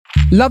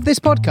Love this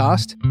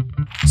podcast?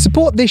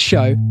 Support this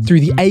show through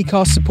the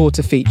Acast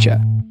supporter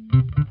feature.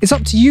 It's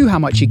up to you how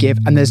much you give,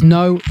 and there's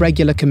no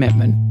regular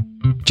commitment.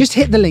 Just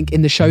hit the link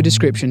in the show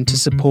description to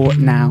support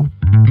now.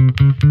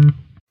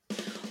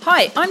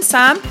 Hi, I'm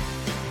Sam.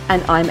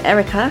 And I'm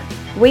Erica.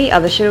 We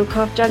are the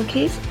Sugarcraft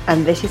Junkies,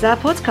 and this is our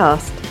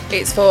podcast.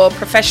 It's for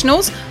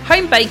professionals,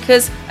 home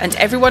bakers, and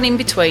everyone in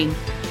between.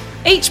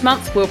 Each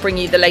month we'll bring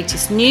you the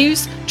latest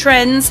news,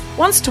 trends,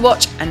 ones to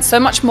watch, and so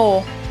much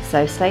more.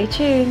 So stay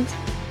tuned.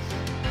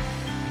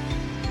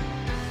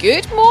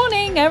 Good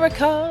morning,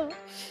 Erica.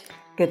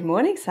 Good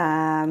morning,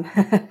 Sam.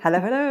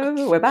 Hello,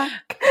 we're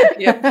back.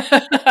 Yeah.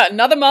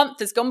 Another month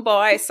has gone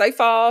by so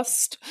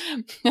fast.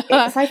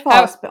 It's so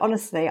fast, but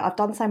honestly, I've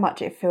done so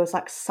much, it feels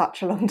like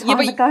such a long time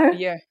ago.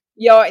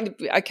 Yeah,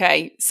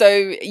 okay.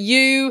 So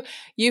you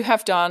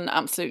have done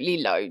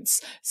absolutely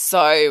loads.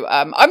 So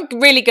I'm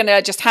really going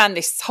to just hand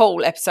this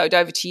whole episode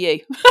over to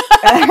you.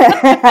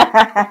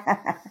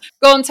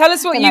 Go on, tell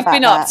us what you've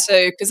been up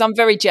to, because I'm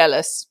very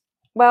jealous.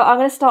 Well, I'm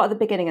going to start at the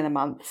beginning of the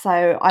month.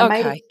 So I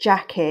made a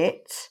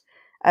jacket.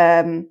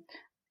 I've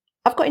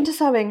got into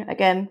sewing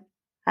again,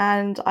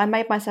 and I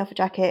made myself a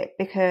jacket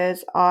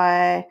because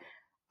I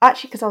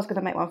was going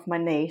to make one for my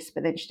niece,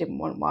 but then she didn't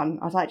want one.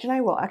 I was like, do you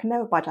know what? I can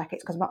never buy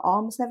jackets because my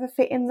arms never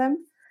fit in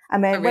them.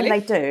 And then when they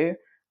do,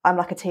 I'm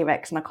like a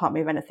T-Rex and I can't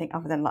move anything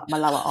other than like my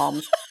lower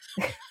arms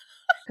because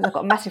I've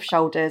got massive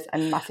shoulders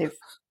and massive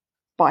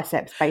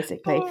biceps,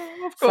 basically.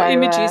 Oh, I've got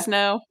images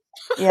now.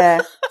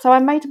 Yeah. So I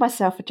made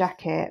myself a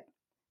jacket,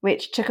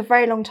 which took a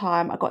very long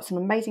time. I got some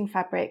amazing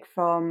fabric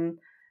from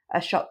a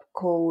shop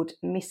called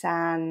Miss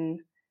Anne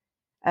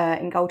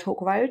in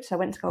Goldhawk Road. So I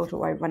went to Goldhawk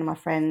Road with one of my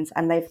friends,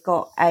 and they've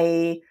got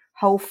a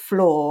whole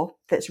floor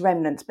that's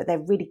remnants, but they're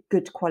really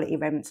good quality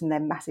remnants and they're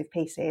massive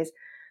pieces.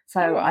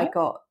 So I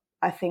got,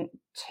 I think,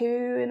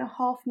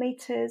 2.5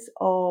 meters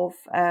of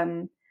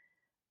a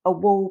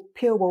wool,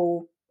 pure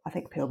wool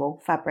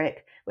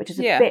fabric, which is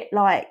a bit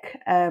like,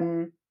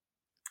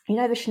 you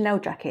know, the Chanel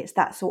jackets,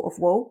 that sort of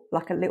wool,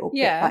 like a little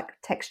bit like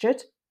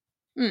textured,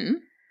 for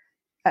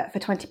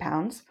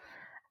 £20.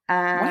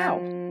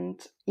 And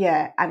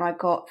and I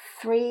got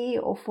 3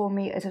 or 4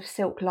 meters of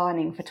silk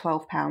lining for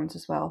 £12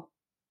 as well.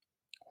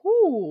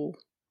 Ooh.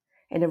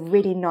 In a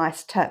really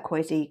nice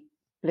turquoisey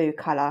blue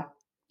colour.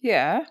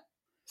 Yeah.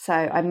 So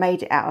I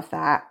made it out of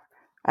that.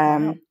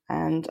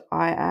 And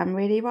I am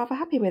really rather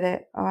happy with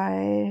it.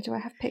 Do I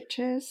have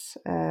pictures?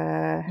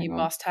 You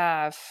must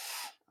have.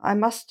 I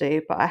must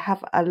do, but I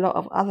have a lot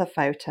of other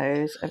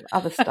photos of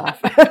other stuff.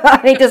 I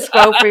need to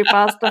scroll through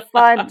fast to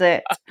find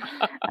it.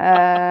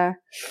 Hang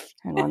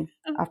on.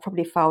 I've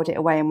probably filed it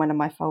away in one of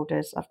my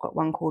folders. I've got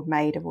one called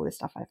Made of all the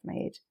stuff I've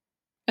made.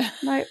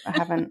 Nope, I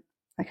haven't.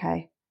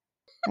 Okay.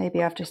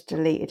 Maybe I've just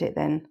deleted it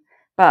then.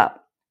 But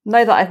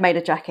know that I've made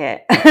a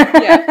jacket.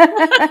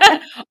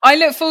 I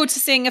look forward to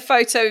seeing a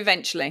photo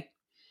eventually.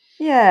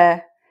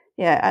 Yeah.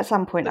 Yeah, at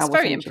some point I will.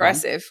 That's very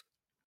impressive.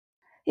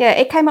 Yeah,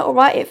 it came out all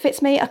right. It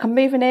fits me. I can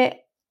move in it.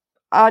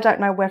 I don't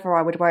know whether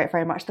I would wear it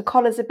very much. The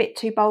collar's a bit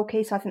too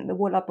bulky, so I think the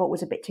wool I bought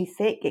was a bit too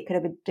thick. It could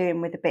have been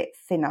doing with a bit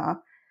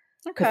thinner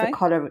because the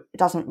collar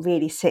doesn't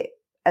really sit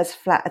as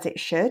flat as it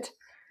should.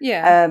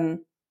 Yeah.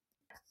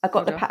 I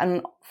got the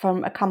pattern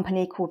from a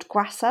company called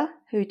Grasser,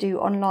 who do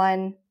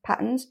online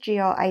patterns,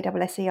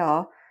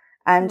 Grasser,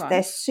 and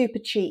they're super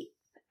cheap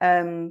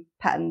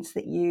patterns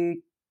that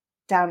you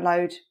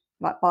download,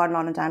 like buy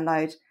online and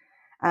download.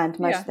 And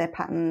most of their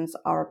patterns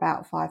are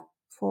about £4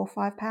 or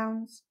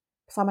 £5.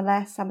 Some are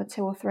less, some are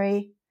 2 or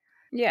 3.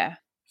 Yeah.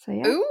 So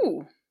yeah.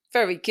 Ooh,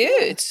 very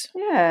good.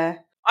 Yeah.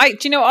 Do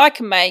you know what I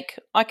can make?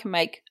 I can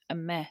make a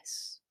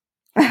mess.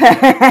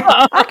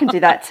 I can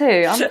do that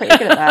too. I'm pretty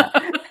good at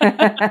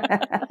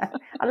that.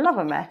 I love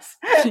a mess.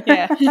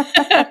 Yeah.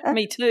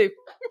 Me too.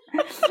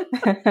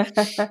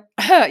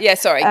 Yeah,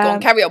 sorry. Go on,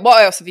 carry on.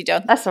 What else have you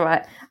done? That's all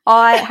right.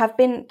 I have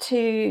been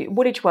to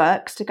Woolwich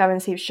Works to go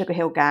and see Sugar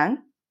Hill Gang.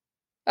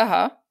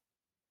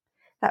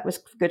 That was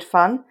good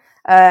fun.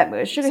 It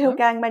was Sugar Hill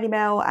Gang, Melly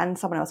Mel, and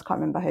someone else, I can't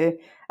remember who.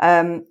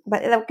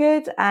 But they were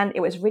good, and it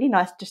was really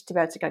nice just to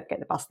be able to go get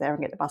the bus there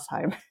and get the bus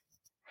home.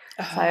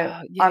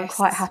 So I'm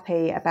quite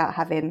happy about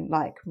having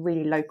like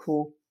really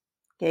local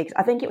gigs.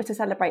 I think it was to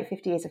celebrate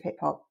 50 years of hip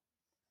hop.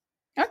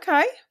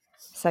 Okay.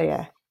 So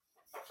yeah.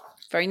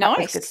 Very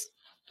nice.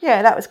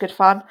 Yeah, that was good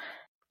fun.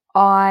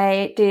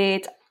 I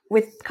did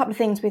with a couple of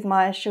things with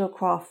my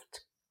Sugarcraft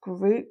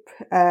group,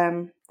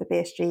 the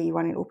BSG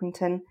one in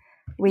Orpington.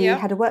 We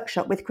had a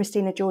workshop with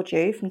Christina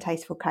Georgiou from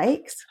Tasteful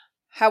Cakes.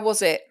 How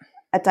was it?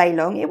 A day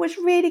long. It was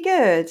really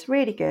good,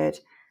 really good.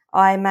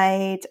 I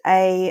made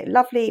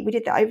we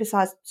did the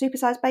oversized,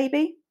 supersized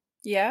baby.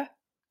 Yeah.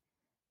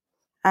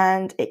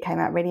 And it came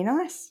out really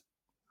nice.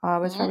 I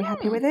was very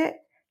happy with it.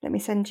 Let me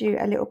send you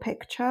a little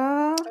picture.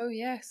 Oh,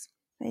 yes.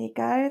 There you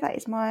go. That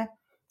is my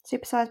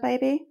supersized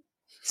baby.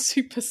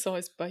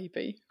 Supersized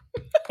baby.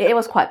 It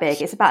was quite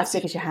big. It's about as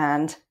big as your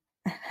hand.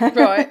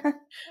 Right.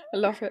 I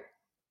love it.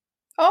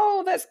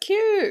 Oh, that's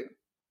cute.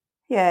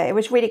 Yeah, it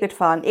was really good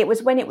fun. It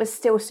was when it was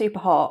still super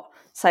hot.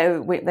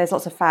 So there's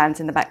lots of fans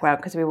in the background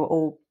because we were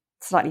all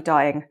slightly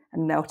dying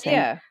and melting.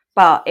 Yeah.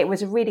 But it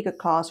was a really good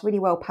class, really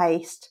well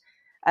paced.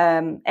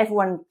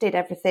 Everyone did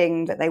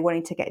everything that they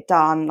wanted to get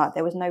done. Like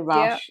there was no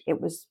rush. Yeah.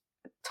 It was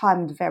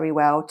timed very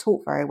well,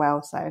 taught very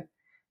well. So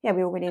yeah,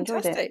 we all really enjoyed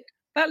it. Fantastic.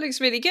 That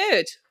looks really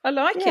good. I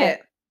like Yeah.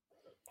 it.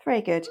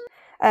 Very good.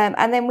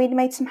 And then we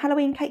made some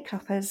Halloween cake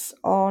choppers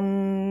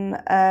on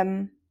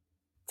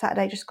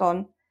Saturday just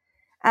gone.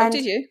 And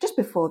did you? just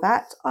before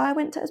that, I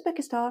went to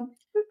Uzbekistan.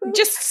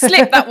 Just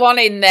slip that one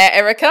in there,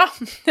 Erica.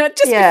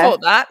 Just before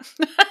that.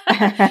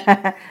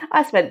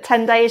 I spent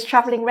 10 days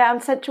travelling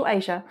around Central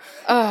Asia.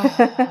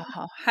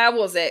 Oh, how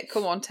was it?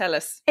 Come on, tell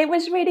us. It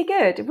was really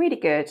good, really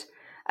good.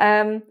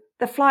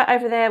 The flight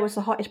over there was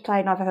the hottest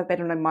plane I've ever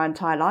been on in my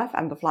entire life,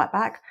 and the flight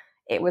back.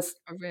 It was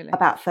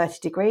about 30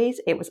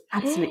 degrees. It was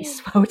absolutely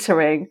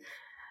sweltering.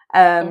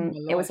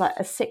 It was like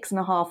a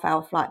 6.5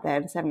 hour flight there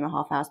and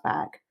 7.5 hours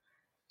back.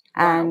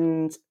 Wow.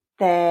 And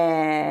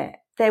there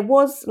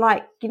was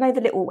like, you know,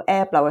 the little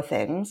air blower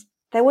things.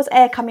 There was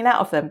air coming out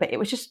of them, but it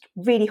was just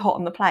really hot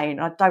on the plane.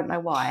 I don't know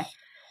why.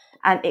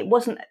 And it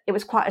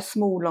was quite a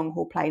small long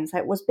haul plane. So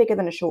it was bigger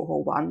than a short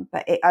haul one,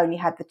 but it only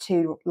had the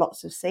 2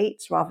 lots of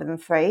seats rather than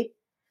 3.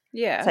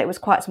 Yeah. So it was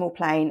quite a small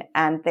plane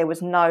and there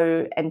was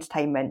no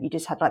entertainment. You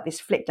just had like this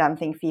flip down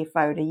thing for your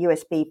phone, a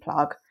USB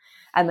plug,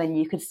 and then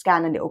you could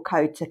scan a little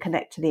code to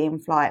connect to the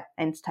in-flight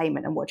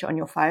entertainment and watch it on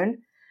your phone.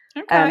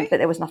 Okay. But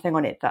there was nothing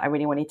on it that I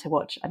really wanted to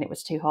watch and it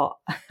was too hot.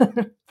 So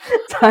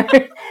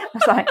I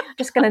was like,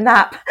 just going to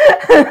nap,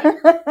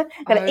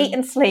 going to eat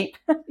and sleep.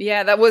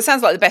 Yeah, that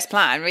sounds like the best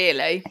plan,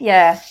 really.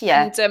 Yeah.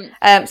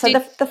 And, so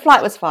the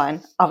flight was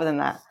fine other than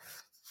that.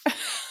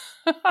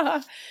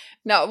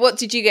 No, what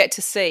did you get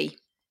to see?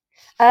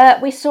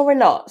 We saw a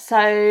lot.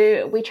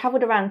 So we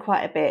travelled around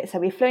quite a bit. So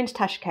we flew into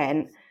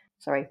Tashkent.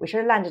 Sorry, we should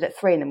have landed at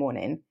 3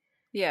 a.m.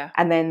 Yeah.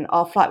 And then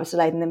our flight was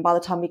delayed. And then by the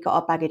time we got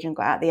our baggage and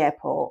got out of the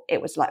airport,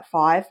 it was like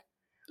 5.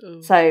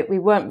 Ooh. So we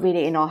weren't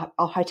really in our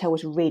hotel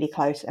was really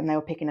close and they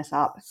were picking us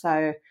up.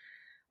 So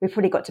we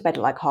probably got to bed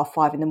at like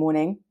 5:30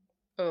 a.m.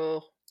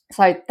 Oh.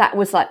 So that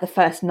was like the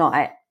first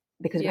night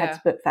because we had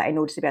to book that in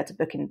order to be able to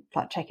book in,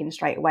 like check in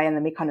straight away. And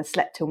then we kind of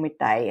slept till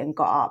midday and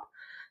got up.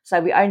 So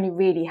we only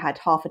really had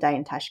half a day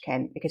in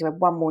Tashkent because we had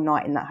one more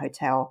night in that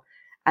hotel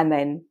and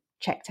then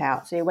checked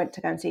out. So we went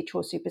to go and see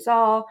Chorsu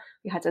Bazaar.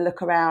 We had to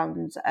look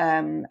around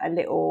a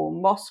little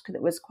mosque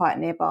that was quite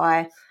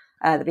nearby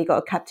that we got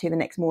a cab to the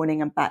next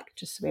morning and back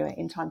just so we were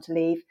in time to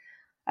leave.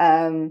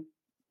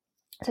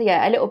 So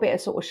yeah, a little bit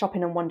of sort of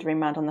shopping and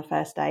wandering around on the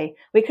first day.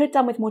 We could have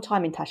done with more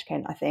time in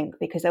Tashkent, I think,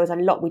 because there was a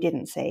lot we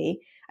didn't see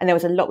and there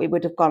was a lot we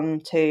would have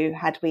gone to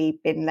had we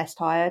been less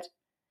tired.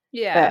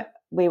 Yeah. But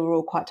we were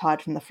all quite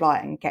tired from the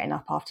flight and getting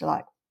up after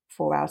like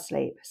 4 hours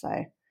sleep.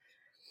 So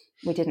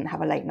we didn't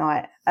have a late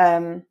night.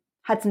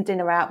 Had some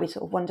dinner out. We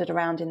sort of wandered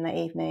around in the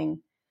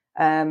evening,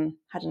 had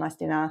a nice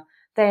dinner.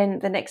 Then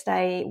the next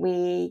day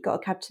we got a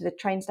cab to the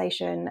train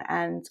station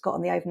and got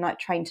on the overnight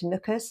train to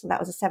Nukus. So that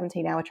was a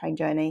 17-hour train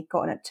journey.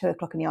 Got on at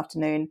 2:00 in the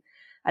afternoon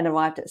and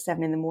arrived at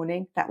 7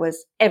 a.m. That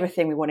was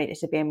everything we wanted it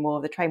to be and more.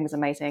 The train was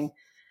amazing.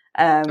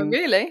 Oh,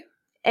 really?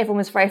 Everyone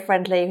was very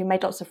friendly. We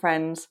made lots of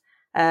friends.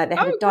 They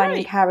had a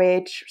dining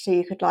carriage, so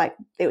you could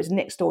it was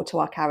next door to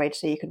our carriage,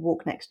 so you could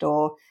walk next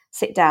door,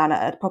 sit down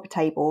at a proper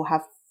table,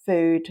 have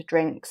food,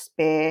 drinks,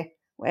 beer,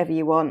 whatever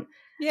you want.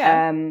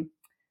 Yeah.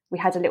 We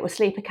had a little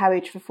sleeper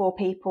carriage for 4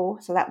 people,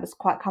 so that was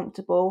quite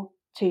comfortable.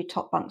 2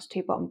 top bunks,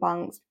 2 bottom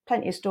bunks,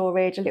 plenty of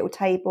storage, a little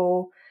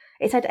table.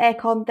 It had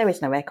aircon. There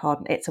is no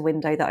aircon. It's a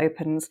window that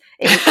opens.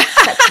 It was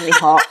exceptionally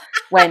hot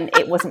when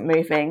it wasn't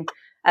moving,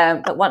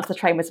 but once the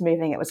train was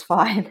moving, it was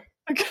fine.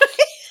 Okay.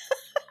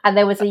 And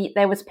there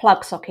was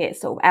plug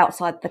sockets sort of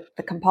outside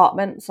the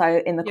compartment,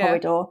 so in the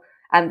corridor,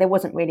 and there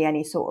wasn't really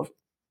any sort of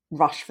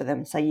rush for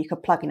them, so you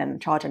could plug in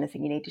and charge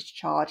anything you needed to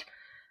charge.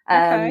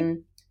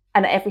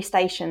 And at every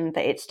station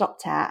that it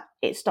stopped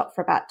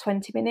for about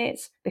 20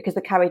 minutes because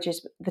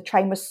the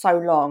train was so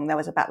long. There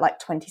was about like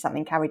 20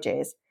 something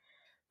carriages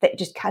that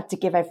just had to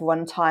give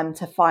everyone time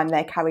to find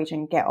their carriage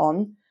and get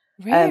on.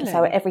 Really?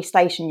 So at every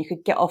station you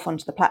could get off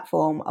onto the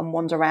platform and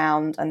wander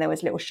around, and there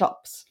was little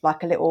shops,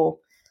 like a little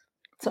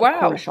sort of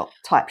corner shop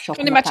type shop. I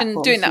can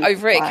imagine doing that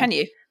over it, can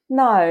you?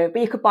 No,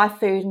 but you could buy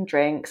food and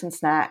drinks and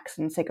snacks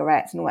and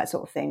cigarettes and all that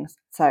sort of things.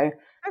 So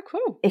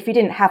cool. If you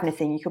didn't have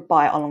anything, you could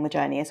buy it along the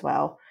journey as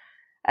well.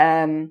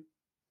 Then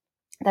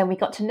we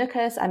got to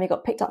Nukus and we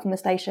got picked up from the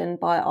station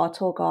by our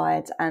tour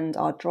guide and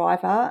our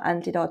driver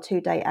and did our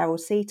 2-day Aral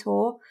Sea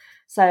tour.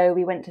 So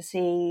we went to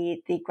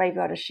see the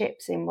graveyard of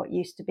ships in what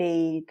used to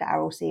be the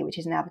Aral Sea, which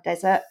is now the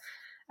desert.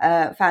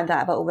 Found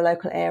out about all the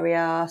local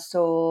area,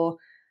 saw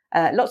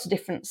lots of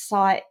different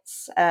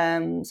sites,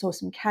 saw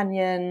some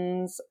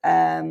canyons,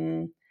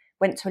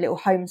 went to a little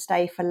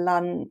homestay for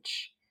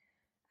lunch,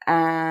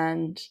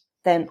 and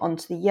then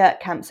onto the yurt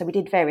camp. So we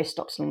did various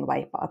stops along the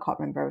way, but I can't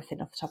remember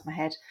everything off the top of my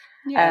head.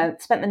 Yeah.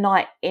 Spent the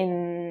night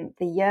in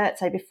the yurt.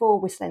 So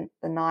before we spent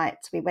the night,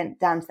 we went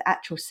down to the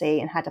actual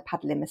sea and had a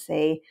paddle in the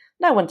sea.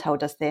 No one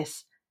told us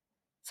this,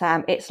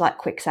 Sam. It's like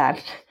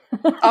quicksand.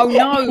 Oh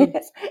no!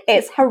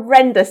 It's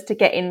horrendous to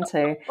get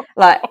into.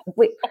 Like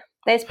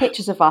There's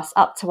pictures of us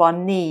up to our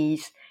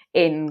knees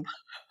in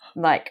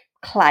like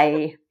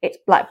clay. It's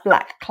like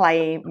black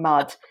clay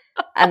mud,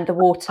 and the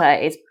water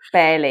is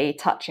barely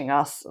touching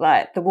us.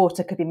 Like the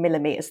water could be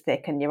millimeters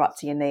thick, and you're up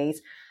to your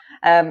knees.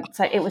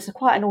 So it was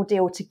quite an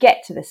ordeal to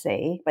get to the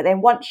sea. But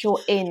then once you're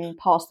in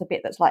past the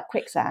bit that's like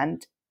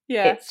quicksand,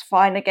 it's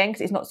fine again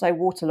because it's not so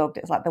waterlogged.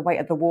 It's like the weight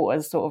of the water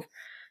is sort of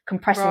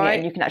compressing it,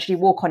 and you can actually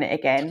walk on it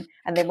again.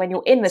 And then when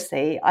you're in the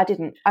sea, I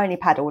only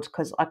paddled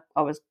because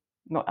I was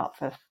not up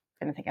for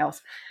anything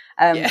else.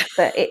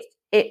 But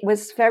it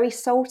was very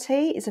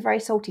salty. It's a very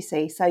salty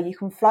sea, so you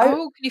can float.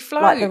 Oh, can you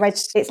float? Like the Red.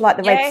 It's like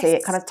the Red Sea.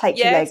 It kind of takes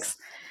your legs.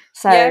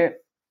 So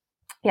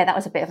yeah, that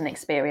was a bit of an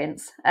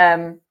experience.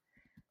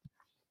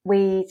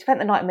 We spent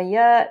the night in my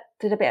yurt.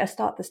 Did a bit of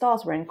start. The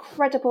stars were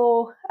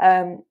incredible.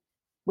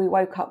 We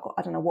woke up.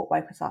 I don't know what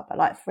woke us up, but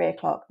like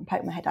 3:00, and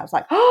poked my head out. I was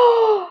like,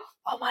 oh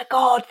my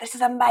God, this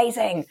is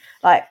amazing.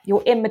 Like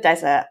you're in the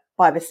desert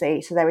by the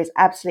sea, so there is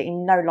absolutely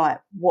no light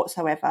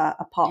whatsoever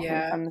apart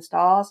from the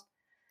stars.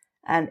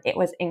 And it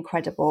was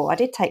incredible. I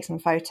did take some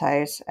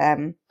photos.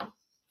 You're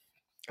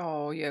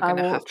going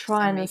to have to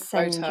try and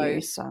send you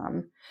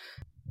some.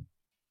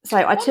 So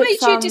I took some. What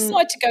made you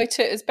decide to go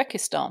to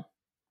Uzbekistan?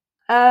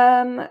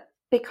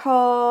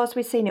 Because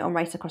we've seen it on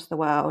Race Across the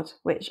World,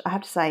 which I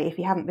have to say, if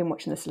you haven't been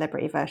watching the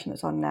celebrity version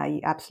that's on now,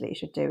 you absolutely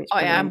should do.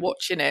 I am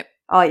watching it.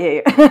 Are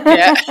you?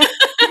 Yeah.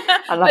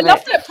 I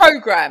love that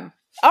programme.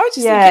 I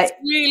just think it's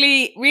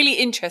really, really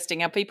interesting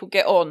how people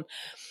get on.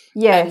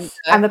 Yes,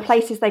 and the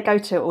places they go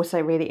to are also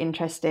really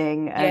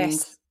interesting.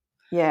 And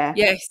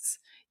I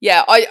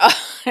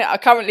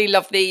currently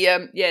love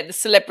the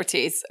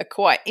celebrities are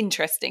quite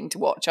interesting to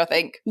watch, I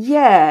think.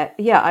 Yeah,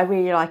 I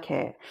really like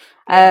it.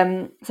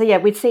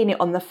 We'd seen it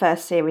on the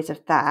first series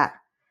of that,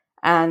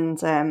 and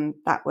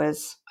that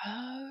was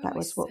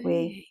what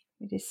we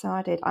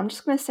decided. I'm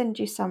just going to send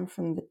you some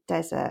from the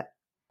desert.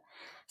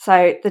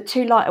 So the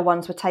two lighter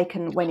ones were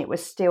taken when it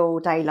was still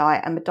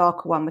daylight, and the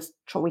darker one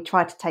we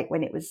tried to take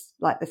when it was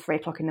like the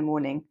 3:00 in the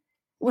morning.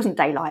 It wasn't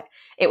daylight.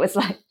 It was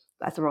like,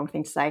 that's the wrong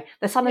thing to say.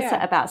 The sun had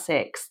set about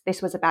 6.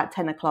 This was about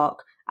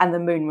 10:00, and the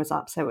moon was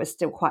up, so it was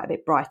still quite a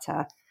bit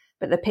brighter.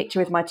 But the picture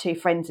with my two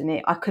friends in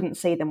it, I couldn't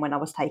see them when I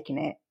was taking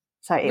it.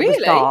 So it was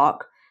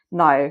dark.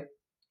 No,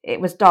 it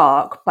was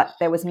dark, but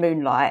there was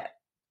moonlight.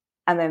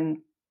 And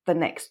then the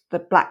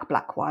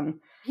black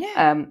one.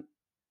 Yeah.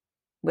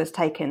 Was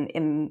taken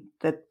in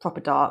the proper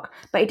dark,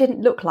 but it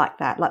didn't look like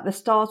that. Like the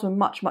stars were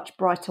much, much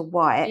brighter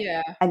white,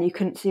 and you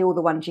couldn't see all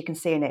the ones you can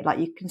see in it. Like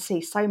you can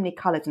see so many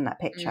colours in that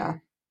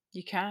picture.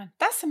 You can.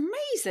 That's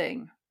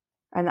amazing.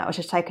 And that was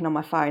just taken on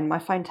my phone. My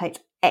phone takes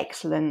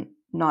excellent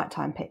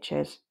nighttime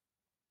pictures.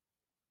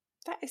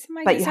 That is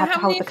amazing. But you have to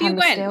hold the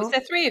camera still. Was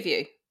there 3 of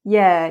you?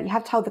 Yeah, you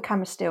have to hold the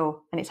camera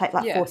still, and it takes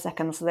like 4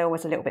 seconds, so they're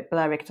always a little bit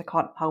blurry because I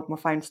can't hold my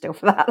phone still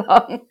for that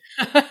long.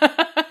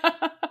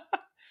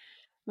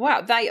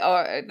 Wow,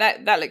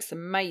 that looks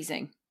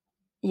amazing.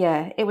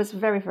 Yeah, it was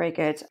very, very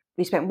good.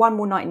 We spent one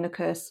more night in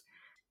Nukus.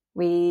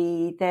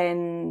 We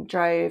then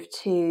drove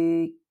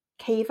to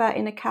Khiva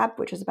in a cab,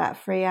 which was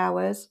about 3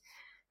 hours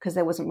because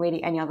there wasn't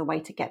really any other way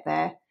to get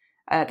there.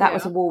 That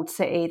was a walled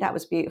city. That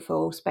was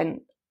beautiful.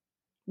 Spent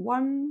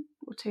 1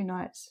 or 2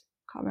 nights.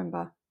 Can't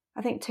remember.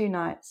 I think 2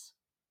 nights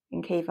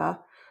in Khiva.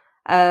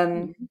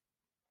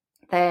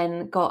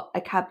 Then got a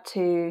cab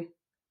to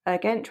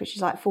Urgench, which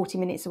is like 40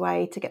 minutes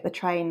away, to get the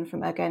train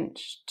from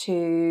Urgench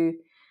to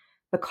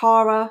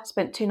Bukhara.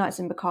 Spent 2 nights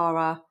in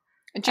Bukhara.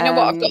 And do you know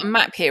what? I've got a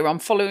map here. I'm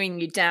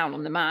following you down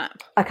on the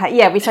map. Okay,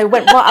 yeah. We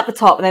went right up the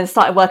top and then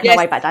started working our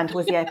way back down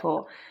towards the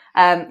airport.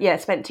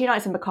 Spent 2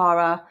 nights in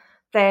Bukhara.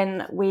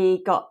 Then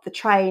we got the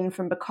train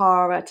from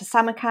Bukhara to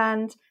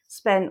Samarkand.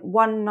 Spent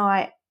 1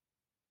 night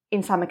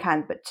in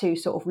Samarkand, but 2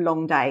 sort of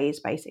long days,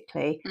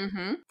 basically.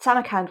 Mm-hmm.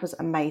 Samarkand was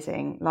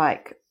amazing.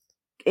 Like,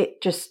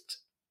 it just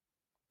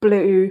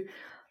blew.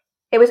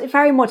 It was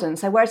very modern.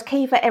 So whereas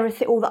Khiva,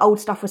 everything, all the old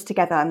stuff was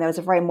together, and there was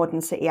a very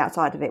modern city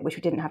outside of it, which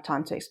we didn't have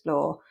time to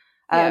explore.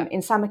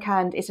 In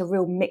Samarkand, it's a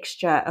real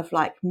mixture of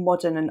like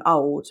modern and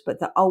old,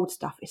 but the old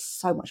stuff is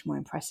so much more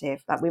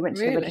impressive. Like we went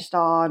to the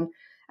Rajasthan,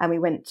 and we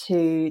went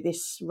to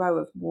this row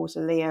of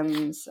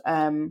mausoleums.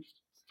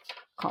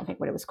 Can't think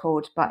what it was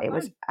called, but it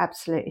was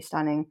absolutely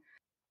stunning.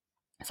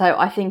 So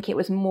I think it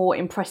was more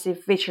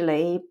impressive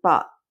visually,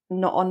 but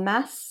not en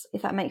masse,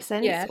 if that makes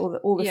sense. Yeah.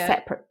 All the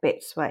separate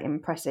bits were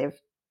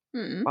impressive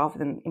rather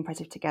than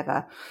impressive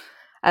together.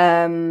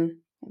 Let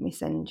me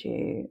send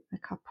you a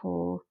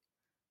couple.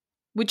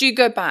 Would you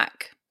go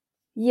back?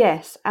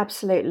 Yes,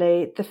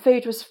 absolutely. The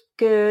food was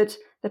good.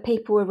 The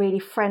people were really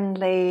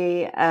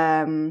friendly.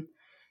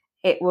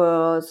 It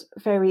was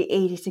very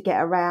easy to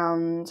get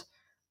around.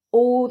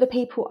 All the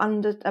people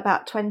under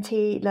about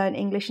 20 learn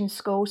English in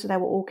school, so they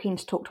were all keen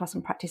to talk to us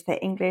and practice their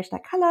English.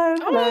 Like, hello,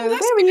 where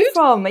are you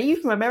from? Are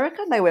you from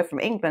America? No, we're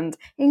from England.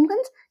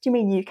 England? Do you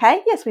mean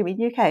UK? Yes, we mean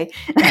UK.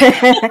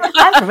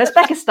 I'm from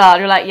Uzbekistan.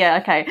 You're like, yeah,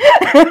 okay.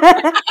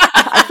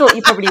 I thought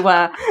you probably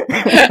were.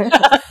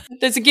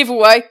 There's a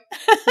giveaway.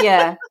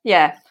 Yeah.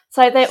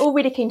 So they're all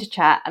really keen to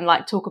chat and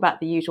like talk about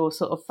the usual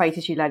sort of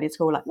phrases you learn in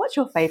school, like "What's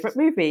your favourite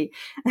movie?"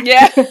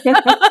 Yeah.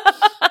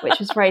 Which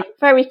was very,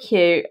 very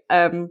cute.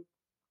 But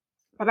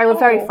they were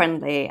very Oh.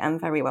 friendly and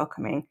very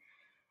welcoming.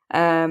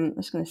 I'm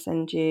just going to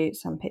send you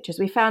some pictures.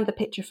 We found the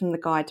picture from the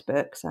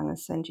guidebook, so I'm going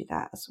to send you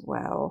that as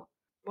well.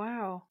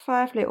 Wow.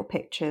 5 little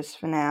pictures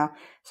for now.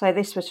 So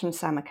this was from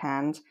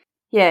Samarkand.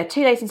 Yeah,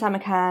 2 days in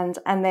Samarkand,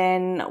 and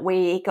then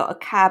we got a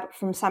cab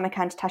from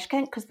Samarkand to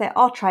Tashkent because there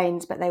are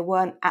trains, but they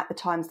weren't at the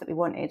times that we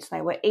wanted. So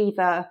they were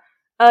either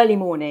early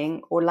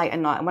morning or late at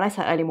night. And when I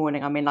say early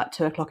morning, I mean like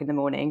 2 o'clock in the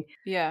morning.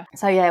 Yeah.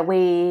 So yeah,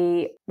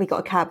 we got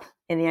a cab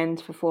in the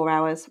end for 4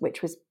 hours,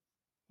 which was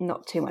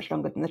not too much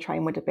longer than the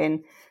train would have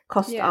been.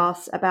 Cost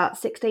us about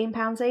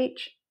 £16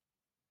 each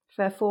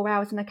for 4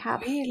 hours in a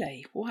cab.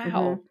 Really? Wow.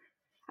 Mm-hmm.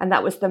 And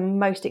that was the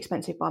most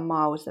expensive by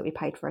miles that we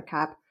paid for a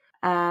cab.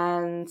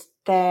 And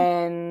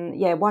then,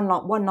 yeah,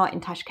 one night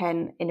in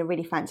Tashkent in a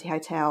really fancy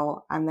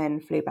hotel, and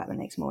then flew back the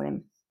next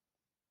morning.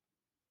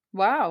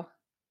 Wow.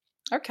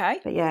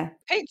 Okay. But yeah.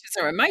 Pictures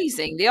are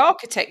amazing. The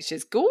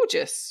architecture's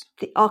gorgeous.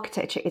 The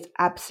architecture is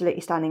absolutely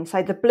stunning.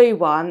 So the blue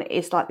one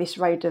is like this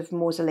road of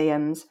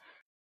mausoleums.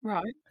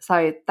 Right.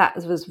 So that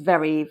was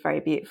very, very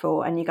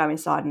beautiful. And you go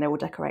inside and they're all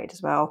decorated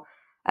as well.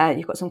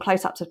 You've got some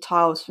close-ups of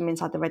tiles from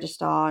inside the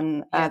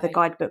Rajasthan. The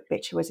guidebook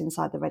picture was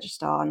inside the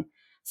Rajasthan.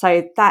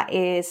 So that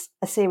is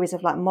a series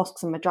of like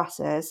mosques and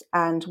madrasas,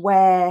 and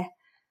where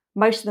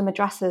most of the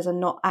madrasas are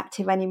not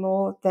active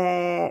anymore,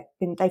 they've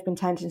been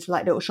turned into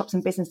like little shops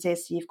and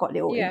businesses. So you've got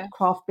little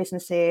craft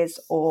businesses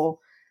or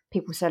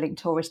people selling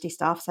touristy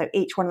stuff. So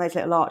each one of those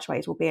little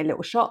archways will be a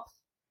little shop.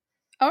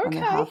 Okay. And they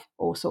have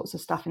all sorts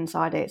of stuff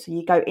inside it. So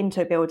you go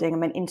into a building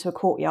and then into a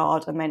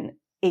courtyard, and then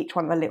each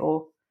one of the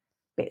little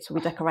bits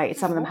will be decorated.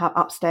 Some of them have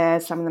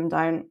upstairs, some of them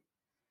don't.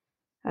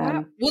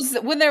 Wow.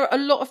 Were there a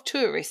lot of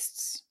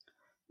tourists?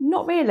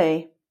 Not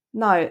really.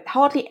 No,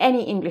 hardly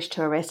any English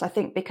tourists. I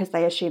think because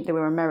they assumed they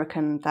were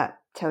American, that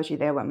tells you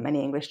there weren't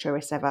many English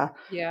tourists ever.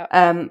 Yeah.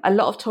 A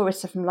lot of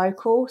tourists are from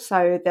local,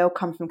 so they'll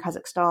come from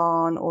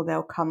Kazakhstan or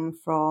they'll come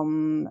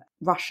from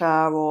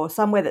Russia or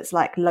somewhere that's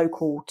like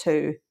local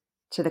to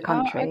the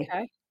country. Oh,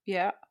 okay.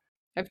 Yeah.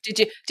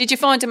 Did you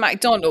find a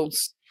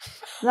McDonald's?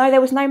 No,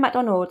 there was no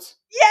McDonald's.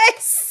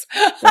 Yes.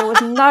 There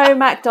was no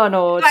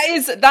McDonald's.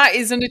 That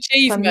is an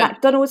achievement. It's a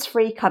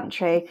McDonald's-free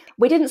country.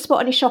 We didn't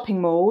spot any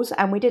shopping malls,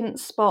 and we didn't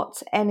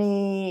spot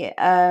any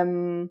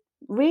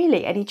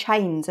really any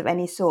chains of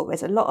any sort.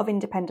 There's a lot of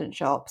independent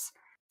shops.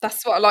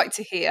 That's what I like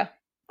to hear.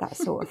 That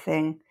sort of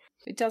thing.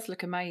 It does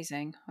look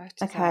amazing. I have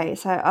to Okay,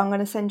 say. so I'm going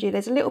to send you.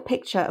 There's a little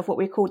picture of what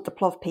we called the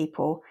Plov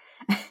people.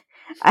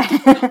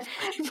 A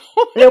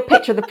little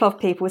picture of the Plov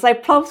people. So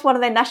Plov's one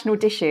of their national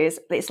dishes.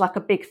 It's like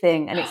a big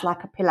thing, and it's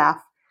like a pilaf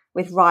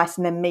with rice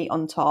and then meat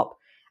on top.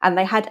 And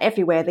they had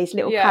everywhere these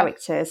little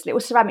characters, little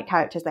ceramic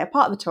characters. They're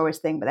part of the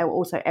tourist thing, but they were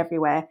also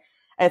everywhere.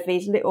 Of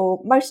these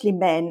little, mostly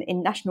men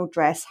in national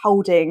dress,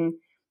 holding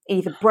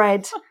either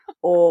bread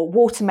or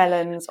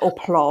watermelons or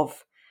plov.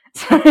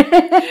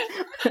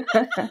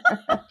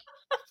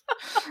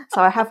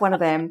 So I have one of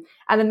them.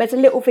 And then there's a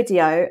little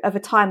video of a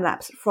time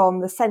lapse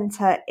from the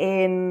centre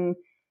in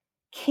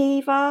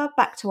Khiva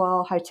back to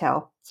our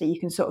hotel. So you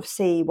can sort of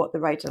see what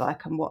the roads are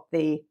like and what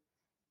the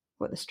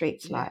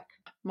streets are like.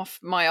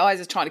 My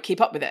eyes are trying to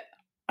keep up with it.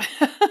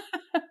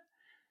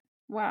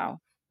 Wow.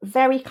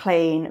 Very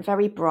clean,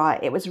 very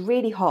bright. It was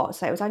really hot.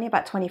 So it was only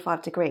about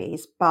 25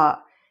 degrees,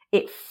 but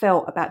it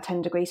felt about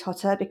 10 degrees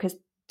hotter because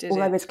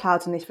although there's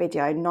clouds in this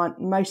video,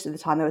 most of the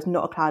time there was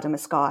not a cloud in the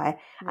sky,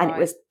 and it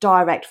was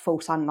direct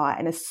full sunlight.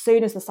 And as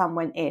soon as the sun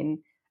went in,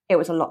 it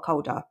was a lot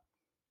colder.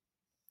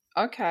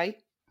 Okay.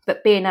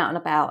 But being out and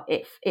about,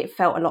 it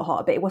felt a lot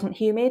hotter, but it wasn't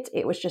humid.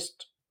 It was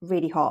just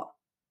really hot.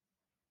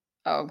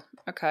 Oh,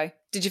 okay.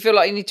 Did you feel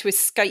like you need to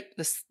escape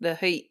the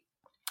heat?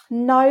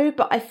 No,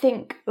 but I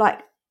think like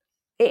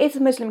it is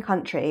a Muslim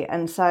country,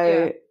 and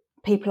so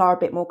people are a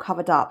bit more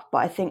covered up. But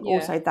I think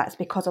also that's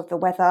because of the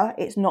weather.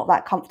 It's not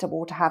that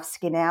comfortable to have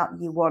skin out.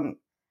 You want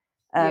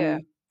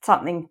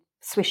something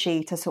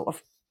swishy to sort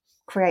of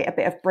create a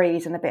bit of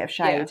breeze and a bit of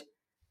shade.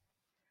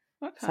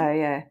 Yeah.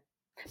 Okay. So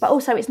but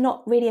also it's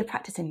not really a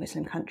practicing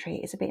Muslim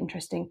country. It's a bit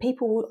interesting.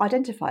 People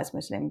identify as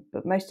Muslim,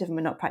 but most of them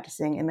are not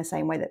practicing in the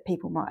same way that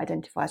people might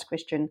identify as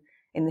Christian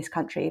in this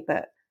country,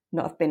 but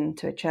not have been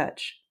to a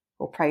church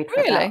or prayed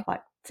for about,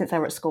 like since they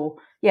were at school.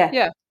 Yeah.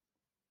 Yeah.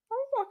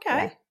 Oh,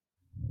 okay.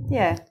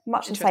 Yeah,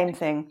 much the same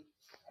thing.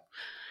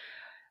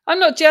 I'm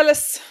not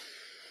jealous.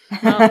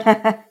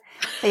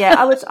 Yeah,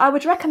 I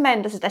would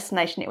recommend as a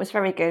destination. It was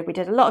very good. We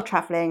did a lot of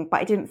travelling,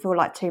 but it didn't feel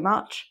like too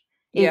much,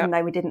 even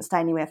though we didn't stay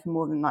anywhere for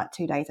more than like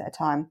 2 days at a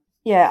time.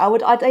 Yeah,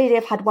 I'd ideally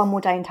have had one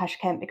more day in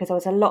Tashkent because there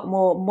was a lot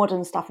more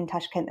modern stuff in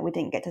Tashkent that we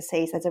didn't get to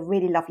see. So there's a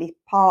really lovely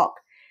park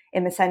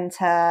in the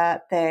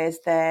centre. There's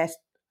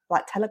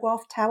like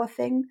telegraph tower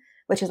thing,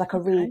 which is like a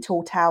really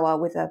tall tower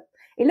with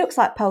it looks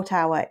like Pearl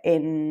Tower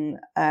in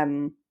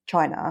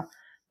China,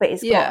 but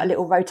it's got a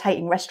little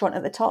rotating restaurant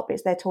at the top.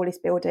 It's their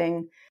tallest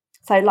building.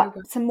 So like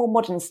some more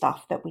modern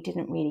stuff that we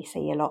didn't really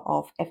see a lot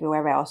of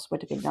everywhere else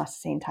would have been nice to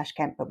see in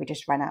Tashkent, but we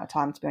just ran out of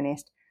time, to be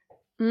honest.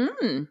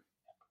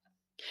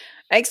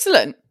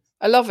 Excellent.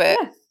 I love it.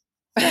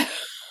 Yeah.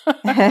 Put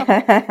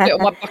it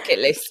on my bucket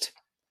list.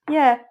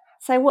 Yeah.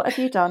 So what have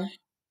you done?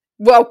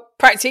 Well,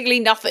 practically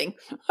nothing.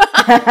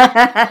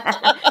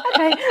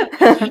 Okay,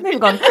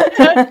 moving on.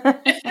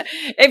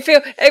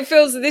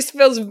 This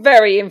feels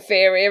very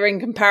inferior in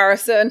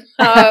comparison.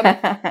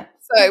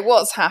 So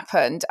what's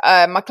happened?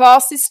 My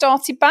classes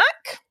started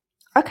back.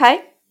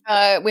 Okay.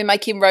 We're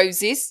making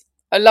roses.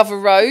 I love a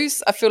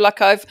rose. I feel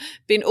like I've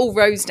been all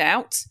rosed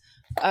out.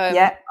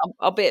 I'll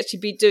actually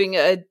be doing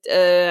a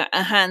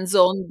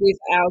hands-on with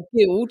our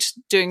guild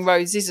doing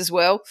roses as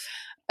well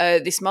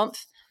this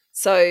month.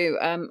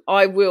 So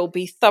I will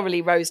be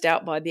thoroughly rosed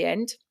out by the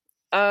end.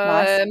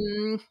 Nice.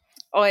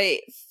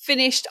 I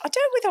finished. I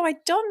don't know whether I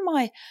don't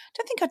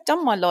think I'd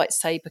done my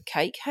lightsaber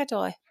cake, had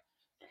I?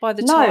 By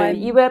the time,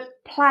 you were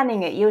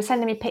planning it. You were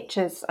sending me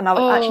pictures, and I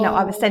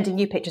was sending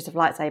you pictures of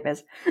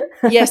lightsabers.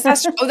 Yes,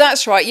 that's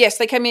right. Yes,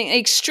 they came in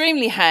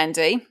extremely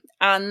handy,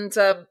 and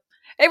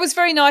it was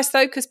very nice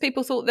though because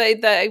people thought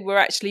they were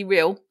actually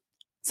real.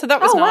 So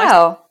that was nice.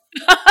 Wow.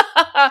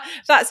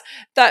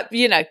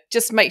 that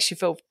just makes you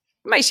feel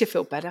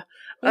better.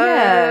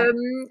 Yeah.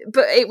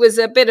 But it was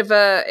a bit of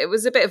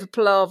a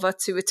palaver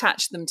to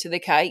attach them to the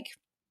cake.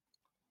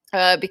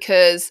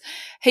 Because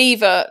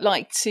Hever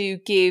liked to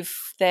give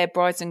their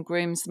brides and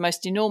grooms the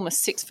most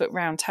enormous 6-foot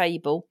round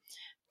table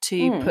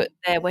to put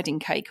their wedding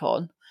cake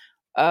on.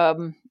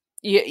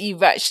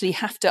 You actually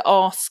have to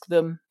ask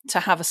them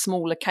to have a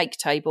smaller cake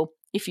table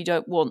if you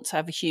don't want to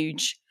have a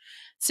huge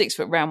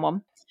 6-foot round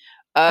one.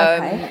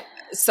 Okay.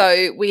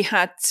 So we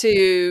had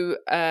to.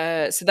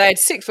 So they had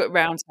 6-foot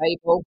round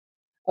table,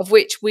 of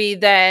which we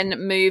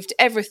then moved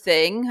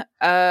everything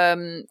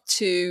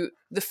to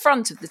the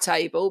front of the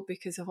table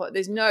because I thought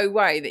there's no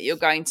way that you're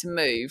going to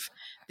move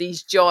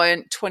these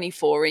giant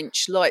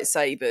 24-inch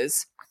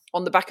lightsabers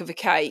on the back of a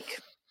cake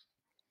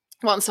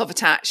once I've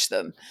attached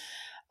them.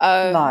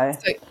 No.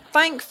 So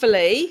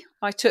thankfully,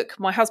 I took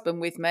my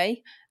husband with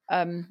me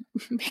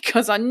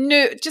because I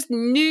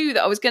knew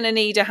that I was going to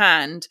need a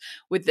hand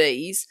with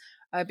these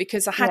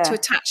because I had to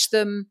attach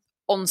them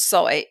on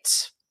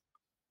site.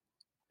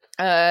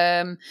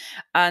 And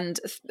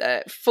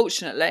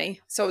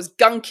fortunately, so I was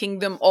gunking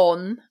them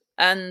on,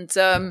 and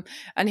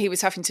he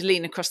was having to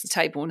lean across the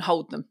table and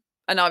hold them,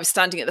 and I was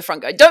standing at the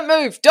front going, "Don't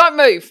move, don't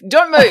move,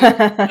 don't move."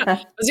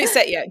 Was it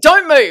set yet?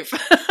 Don't move.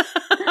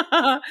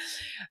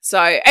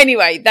 So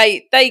anyway,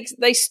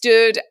 they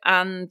stood,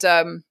 and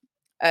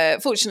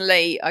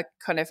fortunately, I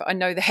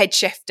know the head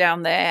chef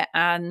down there,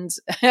 and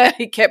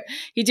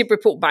he did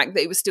report back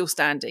that he was still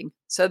standing.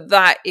 So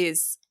that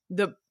is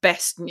the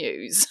best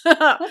news.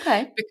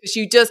 Okay.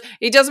 Because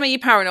it does make you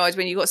paranoid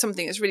when you've got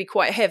something that's really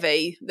quite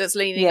heavy that's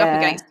leaning up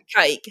against the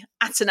cake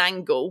at an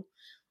angle,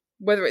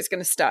 whether it's going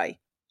to stay.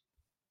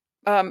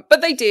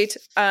 But they did,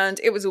 and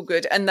it was all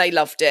good, and they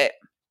loved it.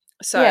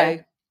 So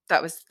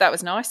that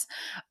was nice.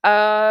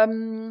 I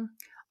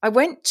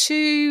went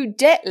to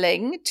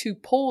Detling to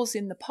pause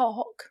in the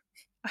park.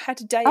 I had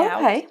a day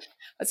out.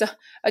 As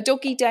a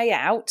doggy day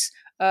out.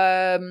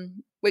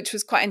 Which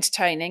was quite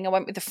entertaining. I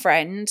went with a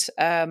friend,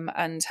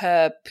 and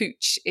her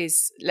pooch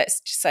is,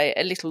 let's just say,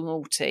 a little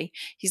naughty.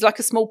 He's like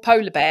a small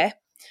polar bear.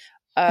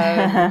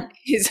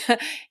 He's a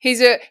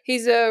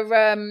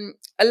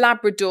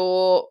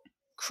Labrador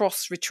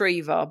cross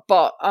retriever,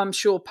 but I'm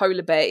sure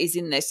polar bear is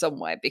in there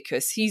somewhere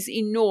because he's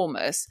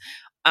enormous.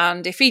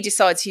 And if he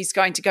decides he's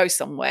going to go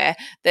somewhere,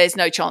 there's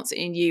no chance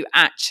in you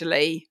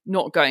actually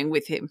not going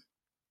with him.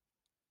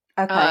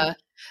 Okay.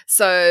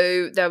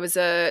 So there was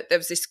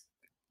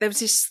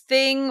this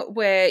thing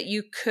where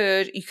you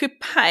could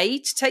pay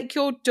to take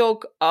your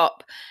dog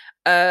up.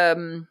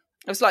 It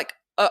was like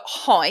at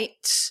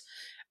height,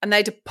 and they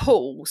had a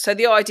pool. So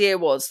the idea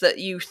was that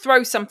you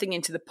throw something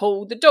into the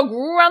pool, the dog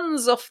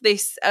runs off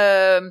this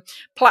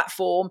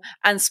platform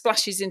and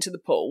splashes into the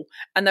pool.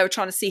 And they were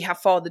trying to see how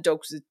far the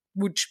dogs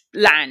would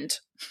land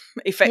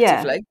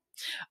effectively.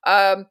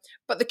 Yeah.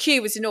 But the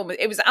queue was enormous.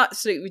 It was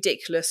absolutely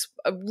ridiculous.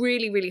 A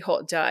really, really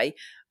hot day,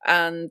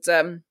 and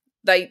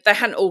They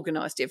hadn't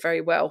organised it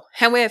very well.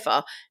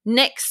 However,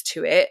 next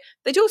to it,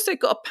 they'd also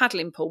got a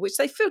paddling pool, which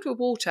they filled with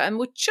water and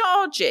were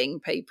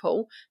charging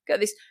people,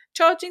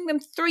 charging them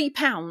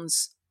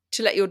 £3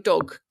 to let your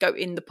dog go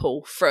in the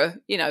pool for,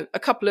 a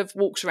couple of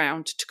walks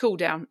around to cool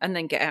down and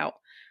then get out.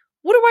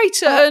 What a way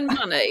to earn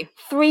money.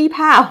 £3?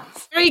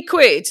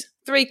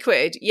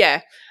 £3,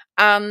 yeah.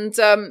 And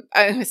so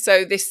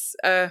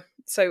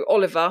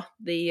Oliver,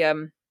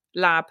 the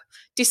lab,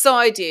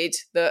 decided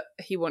that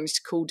he wanted to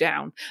cool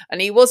down,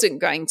 and he wasn't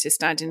going to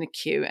stand in a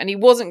queue, and he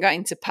wasn't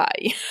going to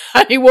pay,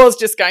 and he was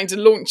just going to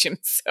launch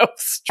himself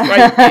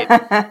straight in.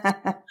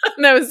 And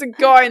there was a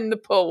guy in the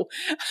pool,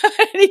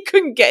 and he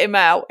couldn't get him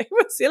out. It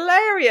was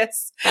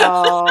hilarious.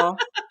 Oh.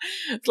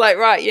 It's like,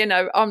 right,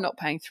 I'm not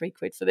paying £3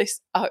 for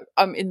this.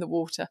 I'm in the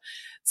water.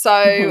 So,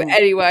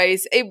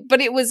 anyways,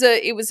 it was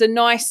a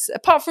nice.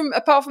 Apart from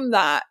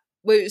that,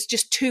 where it was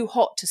just too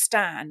hot to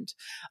stand.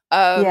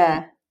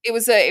 Yeah. It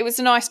was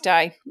a nice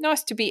day.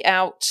 Nice to be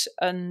out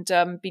and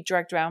be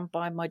dragged around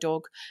by my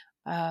dog.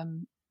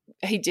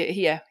 He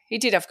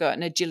did have got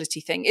an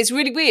agility thing. It's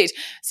really weird.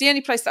 It's the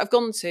only place that I've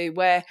gone to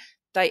where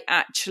they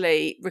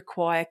actually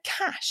require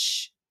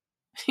cash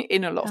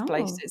in a lot of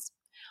places.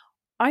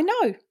 I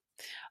know.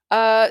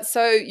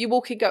 So you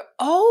walk in and go,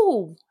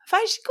 oh, have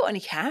I actually got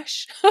any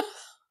cash?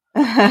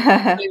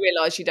 You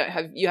realise you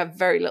have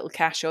very little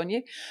cash on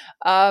you.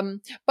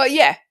 But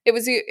yeah, it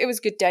was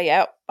a good day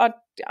out. I'd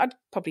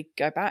probably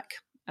go back.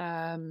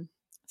 So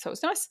it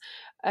was nice.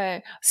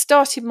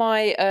 Started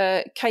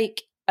my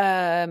cake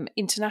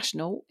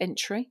international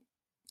entry.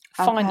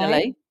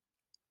 Finally.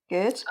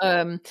 Good.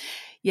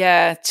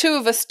 Yeah, 2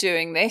 of us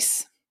doing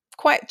this.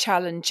 Quite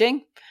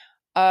challenging.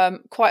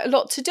 Quite a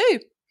lot to do.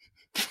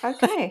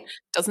 Okay.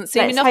 Doesn't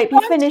seem Let's enough hope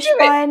time you finish to do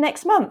by it.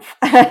 next month.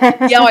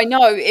 Yeah, I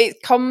know.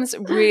 It comes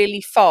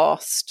really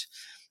fast.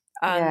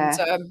 And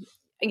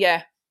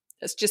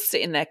it's just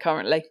sitting there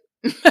currently.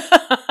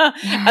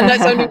 And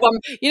that's only one,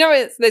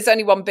 there's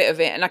only one bit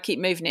of it, and I keep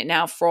moving it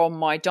now from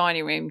my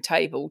dining room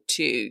table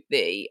to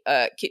the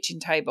kitchen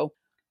table.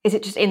 Is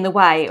it just in the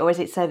way, or is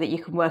it so that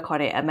you can work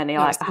on it and then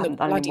I haven't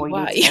done any more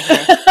way. use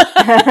here?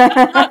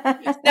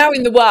 Now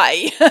in the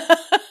way.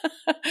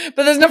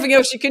 But there's nothing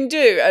else you can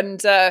do.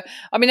 And I've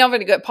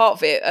only got part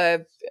of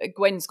it.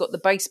 Gwen's got the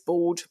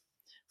baseboard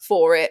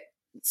for it.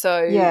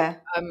 So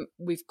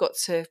we've got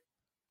to,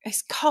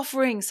 it's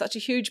covering such a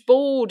huge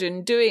board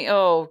and doing,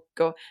 oh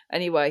God.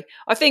 Anyway,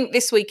 I think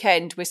this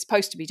weekend we're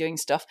supposed to be doing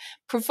stuff,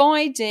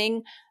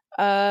 providing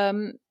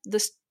the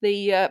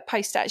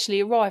paste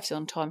actually arrives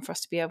on time for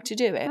us to be able to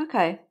do it.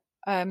 Okay.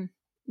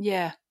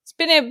 It's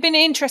been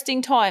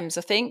interesting times,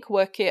 I think,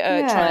 trying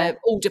to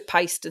order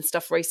paste and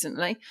stuff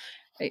recently.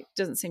 It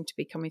doesn't seem to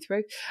be coming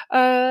through.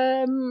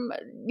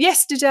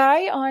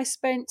 Yesterday I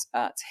spent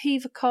at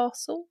Hever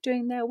Castle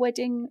doing their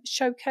wedding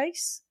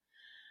showcase.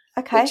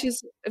 Okay. Which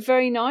is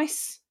very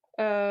nice.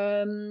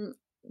 But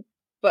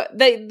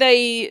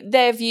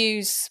their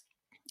views,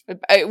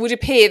 it would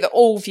appear that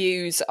all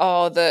views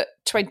are that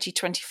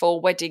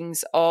 2024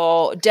 weddings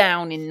are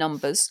down in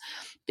numbers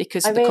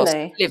because of the cost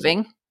of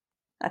living.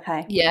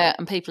 Okay. Yeah,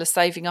 and people are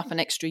saving up an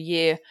extra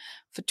year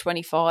for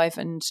 25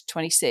 and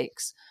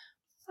 26.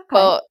 Okay.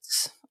 But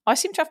I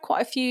seem to have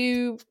quite a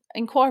few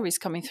inquiries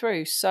coming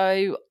through,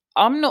 so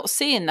I'm not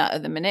seeing that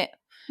at the minute.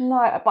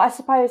 No, but I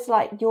suppose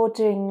you're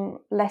doing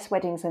less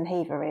weddings than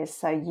Hever is,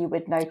 so you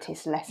would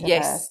notice less of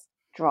a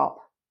drop.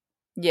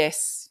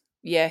 Yes.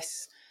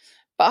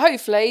 But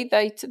hopefully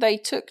they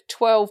took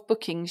 12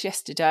 bookings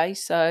yesterday,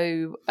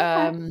 so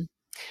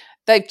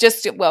they've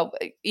just,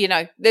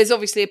 there's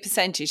obviously a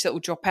percentage that will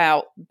drop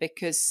out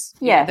because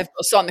they've got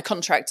to sign the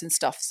contract and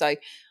stuff. So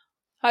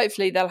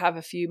hopefully they'll have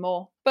a few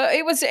more. But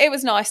it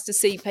was nice to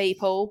see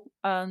people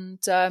and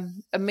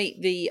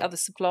meet the other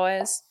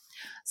suppliers.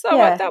 So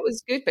that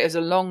was good, but it was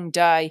a long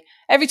day.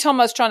 Every time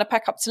I was trying to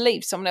pack up to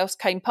leave, someone else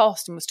came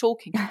past and was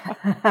talking. I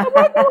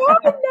won't go home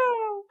now.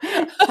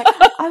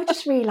 I would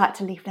just really like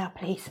to leave now,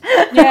 please.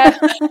 Yeah.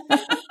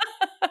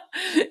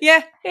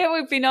 Yeah, it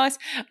would be nice.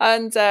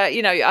 And, I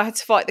had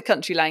to fight the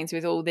country lanes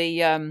with all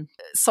the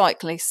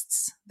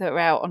cyclists that were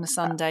out on a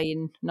Sunday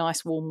in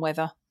nice warm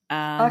weather.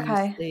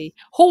 And the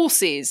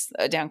horses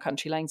that are down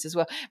country lanes as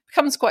well. It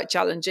becomes quite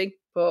challenging,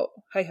 but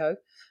hey-ho.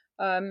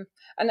 And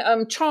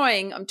I'm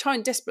trying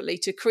desperately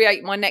to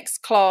create my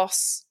next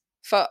class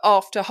for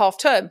after half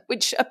term,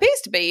 which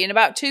appears to be in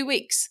about 2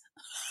 weeks.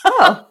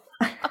 Oh,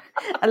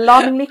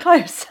 alarmingly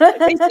close.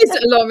 It is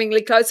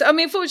alarmingly close.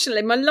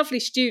 Unfortunately, my lovely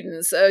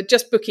students are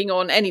just booking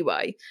on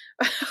anyway.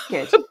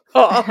 Good.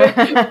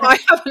 I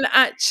haven't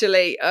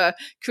actually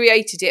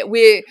created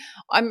it.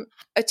 I'm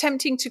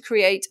attempting to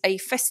create a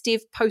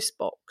festive post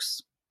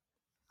box.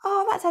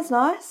 Oh, that sounds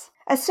nice.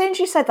 As soon as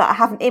you said that, I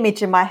have an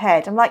image in my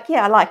head. I'm like,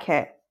 yeah, I like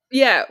it.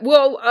 Yeah,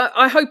 well,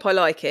 I hope I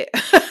like it.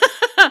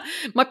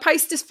 My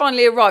paste has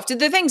finally arrived.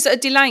 The things that are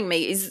delaying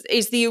me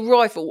is the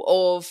arrival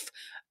of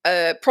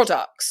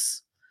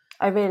products.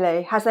 Oh,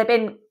 really? Has there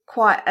been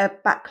quite a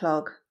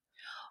backlog?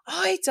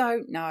 I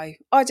don't know.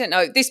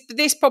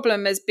 This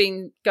problem has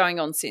been going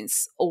on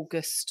since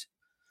August.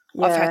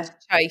 Yeah. I've had to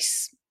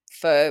chase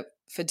for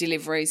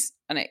deliveries,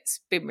 and it's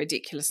been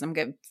ridiculous, and I'm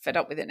getting fed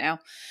up with it now.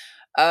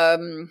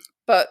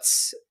 But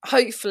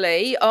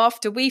hopefully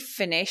after we've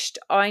finished,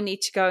 I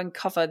need to go and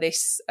cover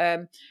this.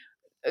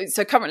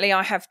 So currently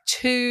I have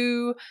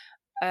 2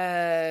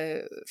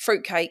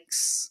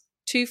 fruitcakes,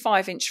 2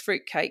 5-inch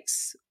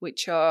fruitcakes,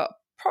 which are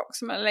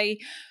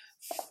approximately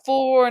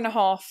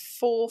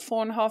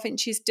 4.5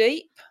 inches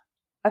deep.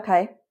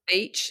 Okay.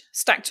 Each,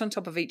 stacked on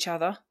top of each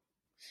other.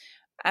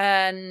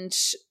 And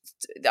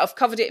I've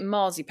covered it in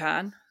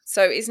marzipan.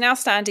 So it's now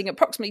standing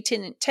approximately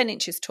 10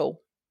 inches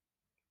tall.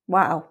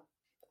 Wow.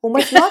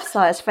 Almost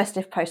life-size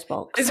festive post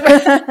box.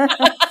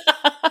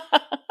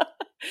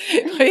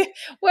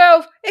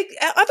 Well,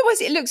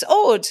 otherwise it looks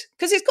odd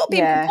because it's got to be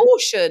in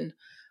proportion.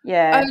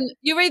 Yeah.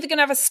 You're either going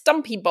to have a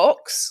stumpy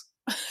box.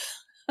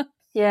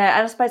 Yeah,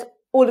 and I suppose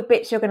all the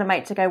bits you're going to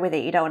make to go with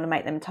it, you don't want to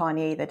make them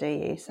tiny either, do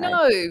you?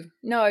 So,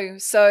 No.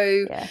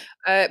 So,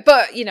 yeah.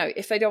 but you know,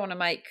 if they don't want to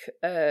make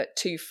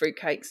 2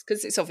 fruitcakes,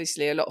 because it's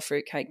obviously a lot of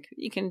fruitcake,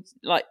 you can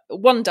like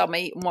 1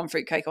 dummy and 1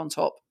 fruitcake on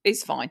top.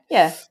 It's fine.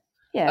 Yeah.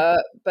 Yeah.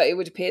 But it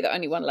would appear that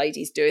only one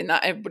lady's doing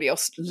that. Everybody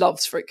else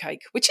loves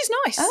fruitcake, which is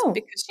nice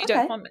because you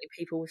don't find many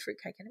people with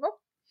fruitcake anymore.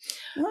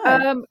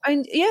 No.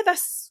 And yeah,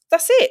 that's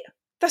it.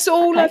 That's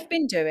all I've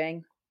been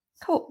doing.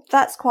 Cool.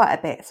 That's quite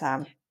a bit,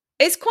 Sam.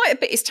 It's quite a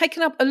bit. It's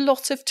taken up a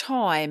lot of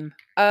time,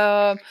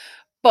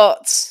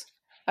 but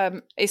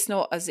it's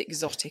not as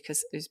exotic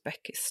as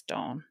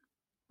Uzbekistan.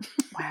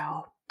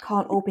 Wow.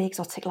 Can't all be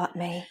exotic like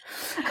me.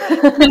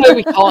 No,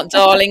 we can't,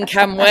 darling,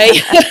 can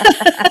we?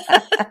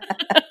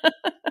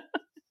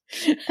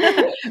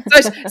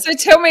 So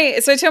tell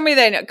me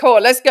then,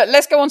 Cora,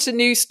 let's go on to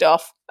new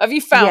stuff. Have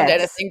you found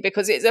anything?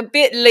 Because it's a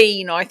bit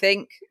lean, I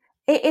think.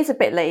 It is a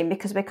bit lean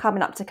because we're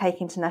coming up to Cake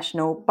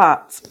International,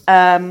 but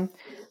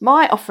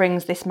my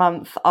offerings this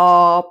month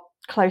are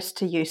close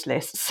to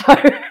useless. So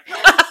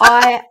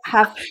I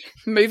have...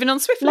 Moving on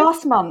swiftly.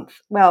 Last month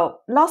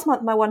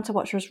my one to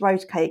watch was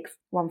Rose Cake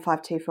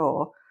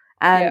 1524,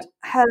 and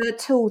her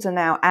tools are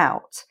now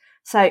out.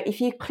 So if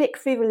you click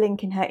through the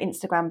link in her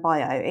Instagram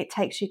bio, it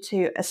takes you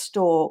to a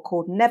store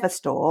called Never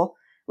Store,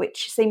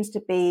 which seems to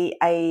be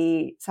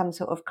some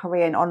sort of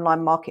Korean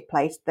online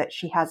marketplace that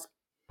she has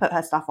put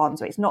her stuff on.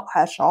 So it's not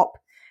her shop,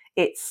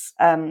 it's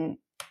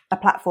a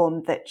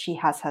platform that she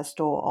has her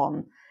store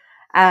on,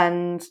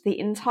 and the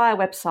entire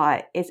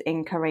website is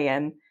in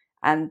Korean,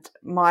 and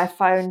my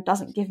phone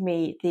doesn't give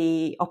me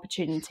the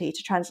opportunity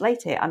to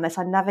translate it unless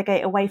I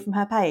navigate away from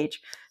her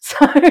page. So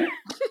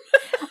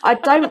I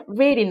don't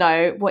really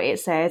know what it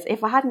says.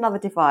 If I had another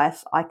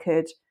device, I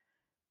could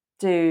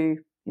have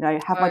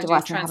my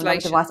device and have another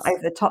device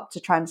over the top to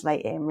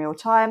translate it in real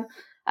time,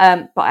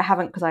 but I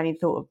haven't because I only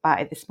thought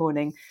about it this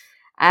morning.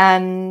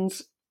 And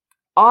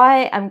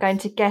I am going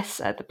to guess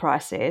at the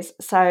prices.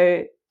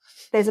 So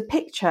there's a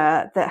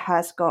picture that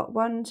has got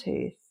 1,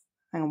 2,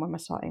 hang on, where am I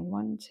starting?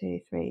 1, 2,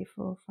 3,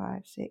 4,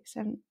 5, 6,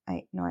 7,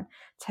 8, 9,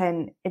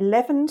 10,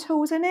 11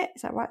 tools in it.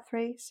 Is that right?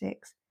 3,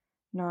 6,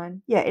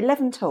 9. Yeah,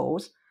 11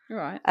 tools.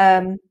 Right.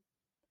 And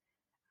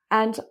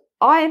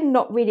I'm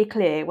not really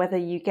clear whether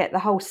you get the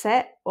whole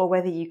set or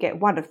whether you get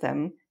one of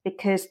them,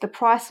 because the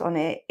price on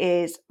it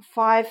is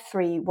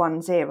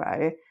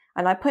 5310.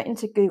 And I put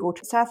into Google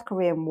South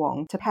Korean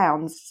won to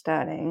pounds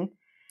sterling.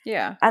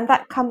 Yeah. And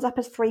that comes up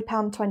as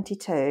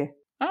 £3.22,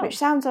 which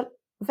sounds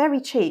very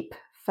cheap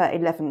for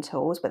 11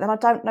 tools. But then I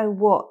don't know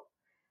what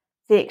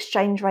the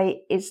exchange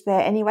rate is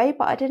there anyway.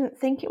 But I didn't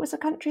think it was a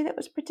country that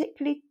was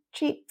particularly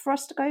cheap for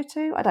us to go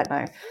to. I don't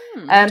know.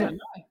 I don't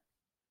know.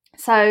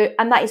 So,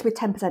 and that is with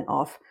 10%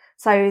 off.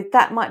 So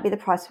that might be the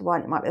price for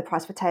 1, it might be the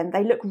price for 10.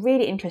 They look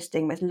really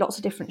interesting with lots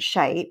of different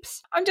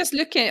shapes. I'm just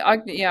looking,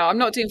 I'm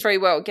not doing very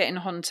well getting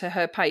onto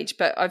her page,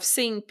 but I've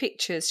seen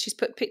pictures. She's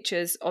put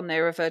pictures on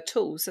there of her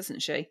tools,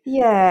 hasn't she?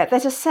 Yeah,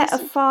 there's a set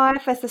of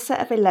 5, there's a set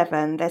of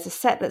 11, there's a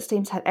set that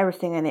seems to have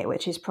everything in it,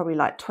 which is probably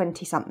like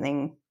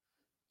 20-something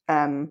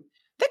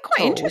They're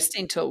quite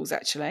interesting tools,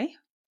 actually.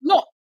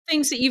 Not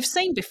things that you've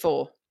seen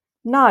before.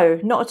 No,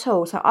 not at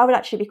all. So I would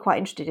actually be quite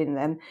interested in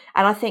them.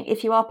 And I think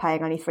if you are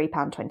paying only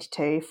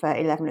 £3.22 for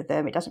 11 of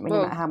them, it doesn't really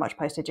matter how much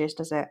postage is,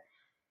 does it?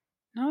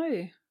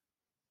 No.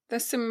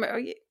 There's some...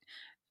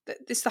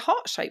 It's the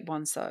heart-shaped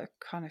ones, though,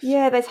 kind of.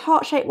 Yeah, there's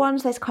heart-shaped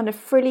ones, there's kind of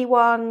frilly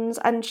ones.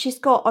 And she's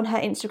got on her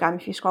Instagram,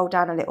 if you scroll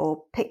down a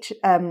little,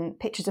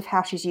 pictures of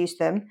how she's used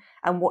them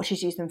and what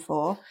she's used them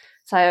for.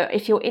 So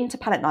if you're into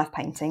palette knife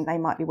painting, they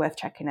might be worth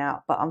checking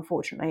out. But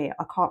unfortunately,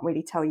 I can't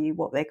really tell you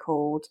what they're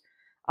called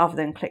other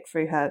than click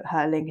through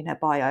her link in her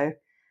bio.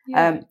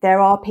 Yeah. There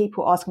are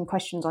people asking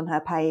questions on her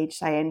page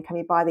saying, can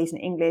we buy these in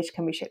English?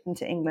 Can we ship them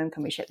to England?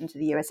 Can we ship them to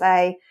the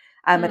USA?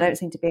 There don't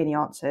seem to be any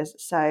answers.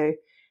 So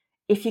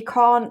if you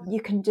can't,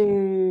 you can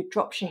do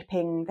drop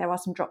shipping. There are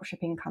some drop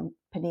shipping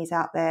companies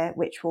out there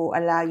which will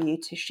allow you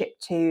to ship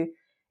to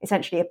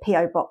essentially a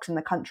PO box in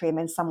the country, and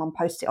then someone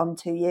posts it on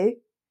to you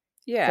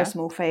for a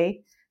small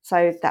fee.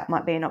 So that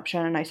might be an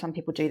option. I know some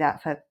people do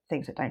that for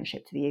things that don't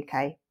ship to the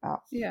UK. But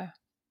yes,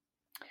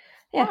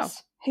 wow.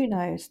 Who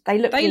knows? They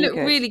look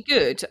really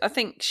good. I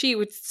think she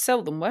would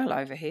sell them well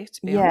over here,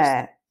 to be honest.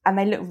 Yeah, and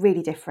they look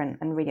really different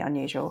and really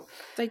unusual.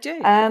 They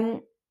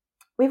do.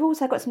 We've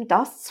also got some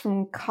dusts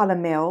from Colour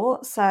Mill.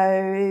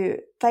 So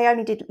they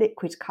only did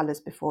liquid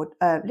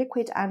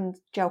and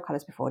gel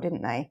colours before,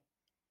 didn't they?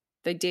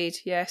 They did,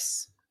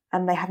 yes.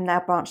 And they have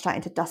now branched out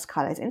into dust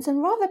colours in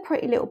some rather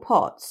pretty little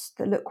pots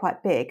that look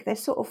quite big. They're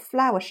sort of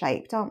flower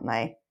shaped, aren't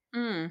they?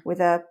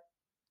 With I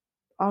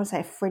would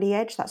say a frilly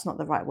edge. That's not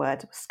the right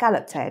word.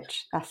 Scalloped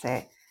edge. That's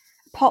it.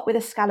 Pot with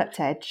a scalloped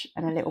edge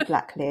and a little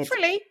black lid.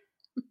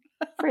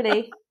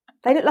 Frilly.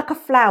 They look like a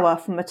flower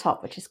from the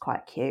top, which is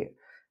quite cute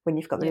when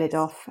you've got the lid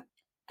off.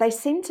 They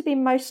seem to be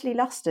mostly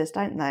lustres,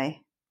 don't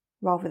they?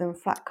 Rather than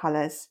flat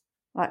colours,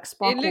 like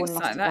sparkle and lustre. It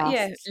looks like that,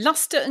 yeah.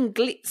 Lustre and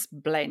glitz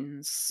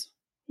blends.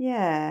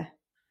 Yeah.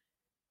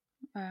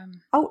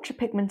 Ultra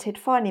pigmented,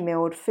 finely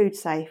milled, food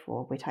safe,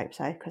 or we'd hope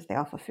so because they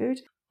are for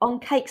food. on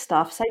Cake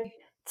Stuff. So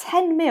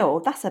 10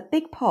 ml, that's a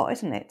big pot,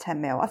 isn't it?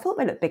 10 ml. I thought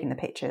they looked big in the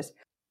pictures.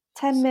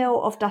 10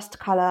 ml of dust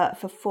colour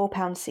for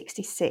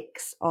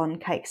 £4.66 on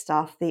Cake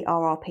Stuff. The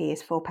RRP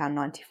is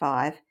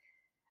 £4.95.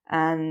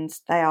 And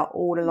they are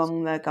all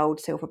along the gold,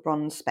 silver,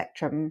 bronze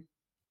spectrum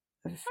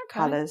of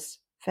colours,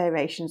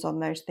 variations on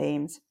those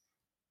themes.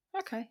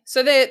 Okay,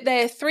 so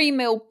they're 3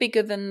 ml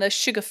bigger than the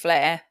Sugar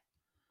Flare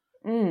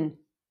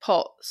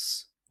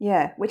pots.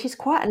 Yeah, which is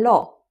quite a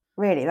lot,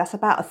 really. That's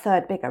about a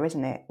third bigger,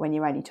 isn't it? When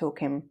you're only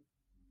talking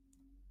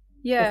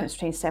difference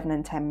between 7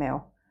 and 10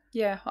 ml.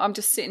 Yeah, I'm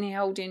just sitting here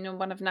holding on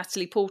one of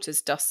Natalie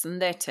Porter's dusts,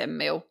 and they're 10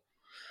 ml.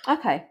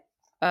 Okay.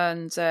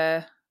 And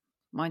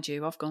mind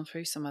you, I've gone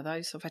through some of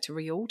those, so I've had to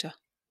reorder.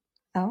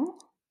 Oh,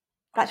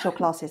 that's your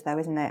classes, though,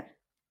 isn't it?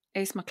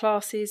 It's my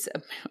classes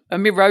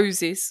and my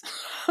roses.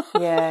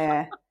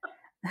 Yeah.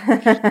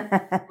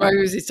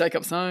 Roses take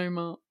up so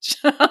much.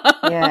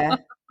 Yeah.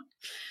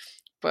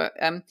 But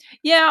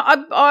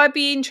I'd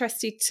be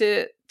interested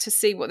to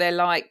see what they're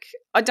like.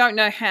 I don't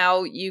know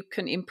how you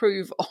can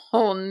improve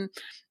on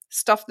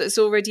stuff that's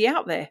already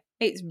out there.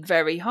 It's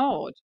very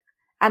hard.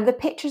 And the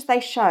pictures they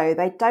show,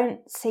 they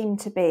don't seem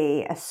to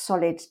be a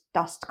solid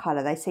dust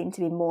colour. They seem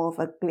to be more of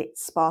a glitz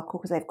sparkle,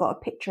 because they've got a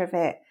picture of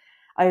it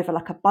over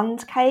like a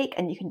bunned cake,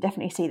 and you can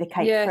definitely see the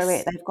cake through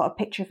it. They've got a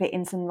picture of it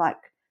in some like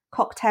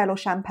cocktail or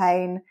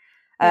champagne.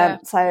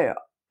 So,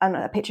 and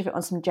a picture of it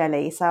on some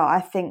jelly. So I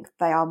think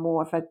they are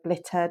more of a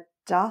glitter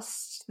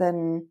dust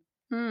than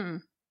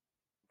an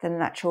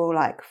actual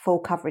like full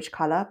coverage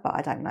colour, but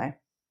I don't know.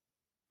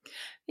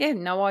 Yeah,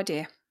 no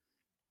idea.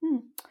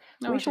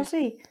 We shall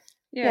see.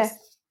 Yes.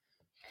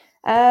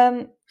 Yeah.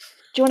 Do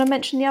you want to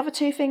mention the other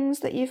three things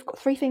that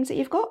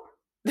you've got?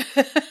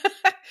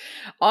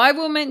 I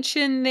will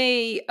mention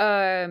the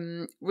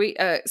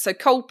so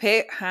Cold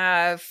Pit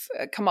have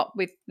come up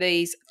with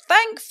these,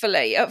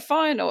 thankfully at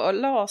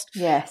last.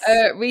 Yes.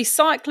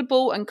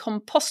 Recyclable and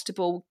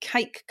compostable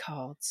cake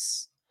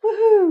cards.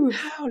 Woohoo!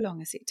 How long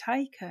has it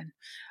taken?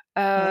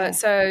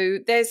 So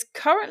there's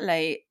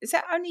currently, is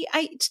that only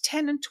 8,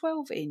 10 and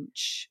 12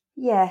 inch?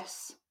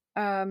 Yes.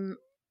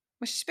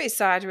 Which is a bit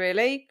sad,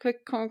 really.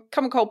 Come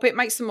on, Cold Pit,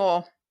 make some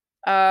more.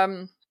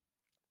 The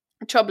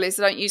trouble is,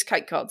 I don't use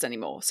cake cards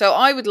anymore, so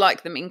I would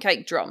like them in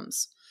cake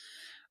drums.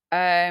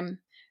 So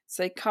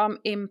they come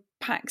in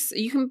packs.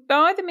 You can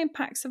buy them in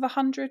packs of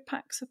 100,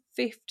 packs of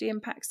 50,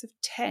 and packs of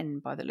 10.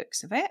 By the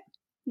looks of it,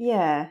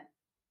 yeah.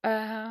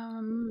 I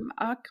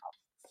can't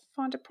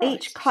find a price.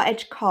 Each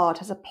cut-edge card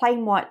has a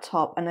plain white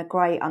top and a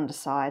grey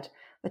underside.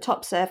 The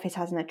top surface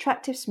has an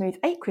attractive, smooth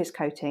aqueous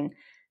coating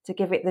to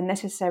give it the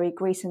necessary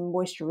grease and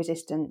moisture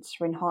resistance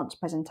for enhanced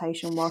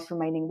presentation whilst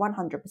remaining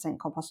 100%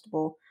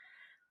 compostable.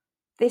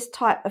 This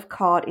type of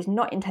card is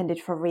not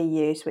intended for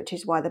reuse, which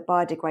is why the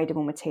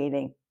biodegradable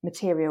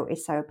material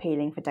is so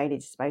appealing for daily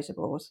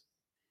disposables.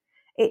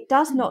 It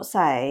does not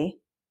say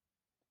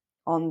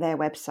on their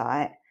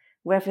website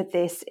whether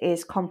this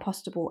is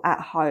compostable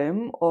at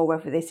home or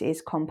whether this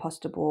is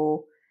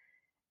compostable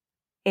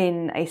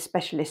in a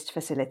specialist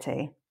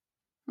facility.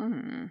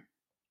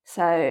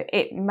 So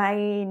it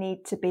may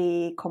need to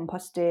be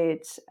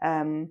composted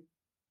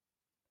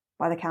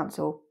by the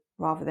council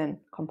rather than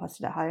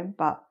composted at home,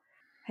 but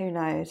who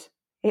knows?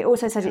 It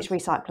also says it's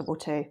recyclable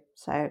too,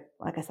 so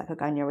I guess that could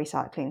go in your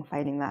recycling,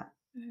 failing that.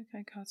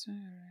 Okay, cards.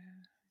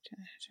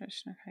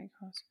 Traditional cake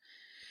cards.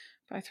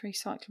 Both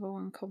recyclable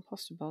and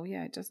compostable.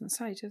 Yeah, it doesn't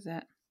say, does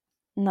it?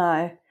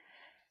 No.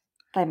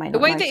 They may not. The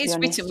way know, that to it's be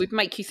honest. written would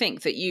make you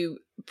think that you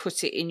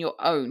put it in your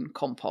own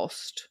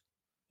compost.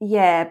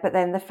 Yeah, but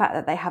then the fact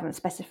that they haven't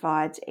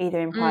specified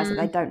either implies that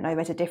they don't know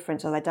there's a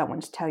difference or they don't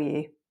want to tell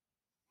you.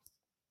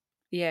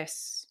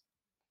 Yes.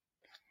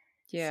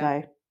 Yeah.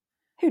 So,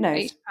 who knows?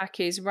 Each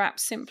pack is wrapped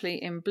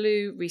simply in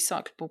blue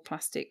recyclable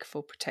plastic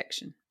for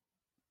protection.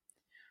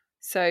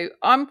 So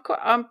I'm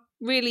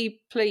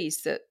really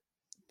pleased that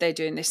they're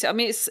doing this. I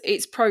mean,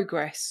 it's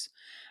progress.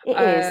 It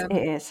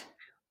is.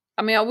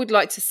 I mean, I would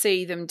like to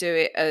see them do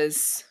it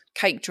as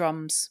cake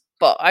drums,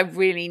 but I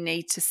really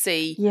need to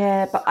see.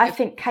 Yeah, but I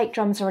think cake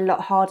drums are a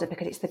lot harder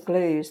because it's the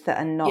glues that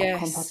are not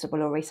compostable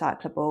or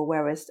recyclable,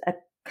 whereas a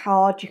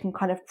card, you can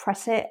kind of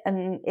press it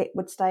and it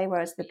would stay,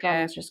 whereas the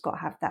drums just got to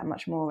have that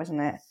much more, isn't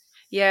it?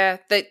 Yeah,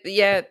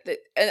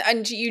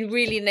 and you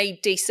really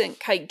need decent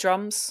cake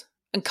drums.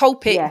 And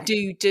Cold Pit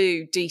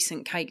do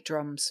decent cake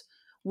drums.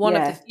 One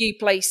of the few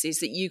places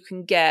that you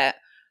can get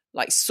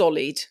like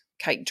solid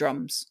cake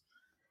drums.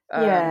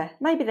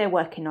 Maybe they're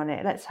working on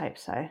it. Let's hope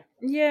so.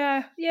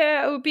 Yeah,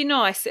 it would be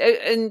nice.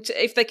 And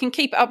if they can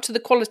keep it up to the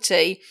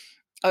quality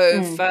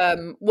of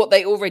what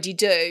they already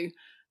do,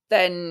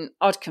 then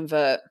I'd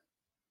convert.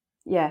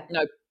 Yeah.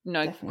 No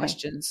definitely.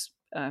 questions.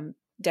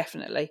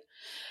 Definitely.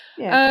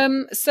 Yeah.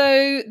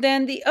 So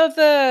then the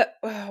other,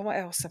 what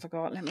else have I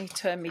got? Let me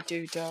turn my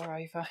doodah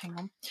over.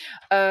 Hang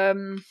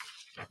on.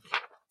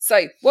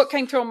 So what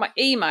came through on my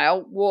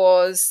email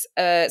was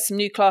some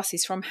new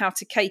classes from How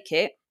to Cake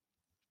It.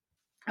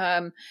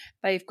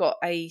 They've got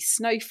a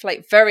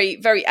snowflake, very,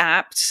 very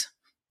apt.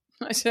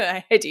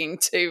 Heading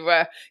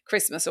to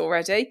Christmas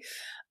already.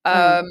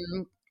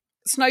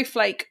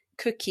 Snowflake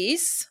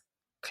Cookies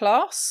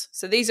class.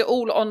 So these are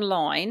all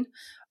online.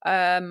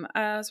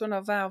 As one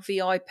of our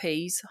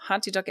VIPs, how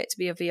did I get to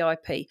be a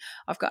VIP?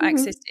 I've got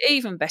access to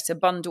even better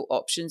bundle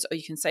options, or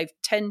you can save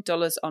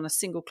 $10 on a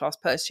single class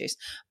purchase.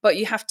 But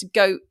you have to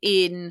go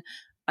in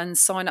and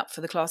sign up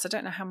for the class. I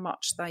don't know how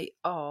much they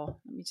are.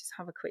 Let me just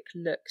have a quick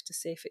look to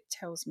see if it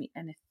tells me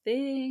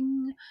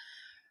anything.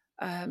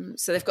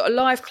 So they've got a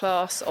live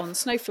class on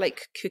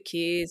Snowflake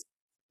Cookies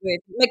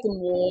with Megan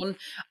Warne.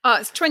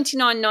 It's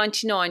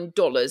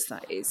 $29.99,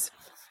 that is.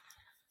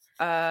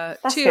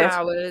 2 good.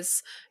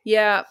 hours.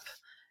 Yep.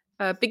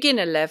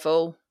 Beginner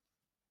level.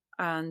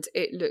 And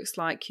it looks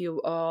like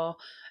you are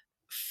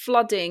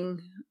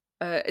flooding.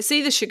 It's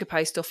either sugar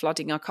paste or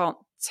flooding. I can't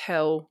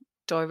tell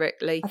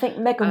directly. I think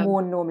Megan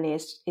Warne normally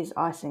is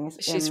icing.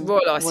 She's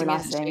royal icing, royal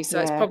isn't she? So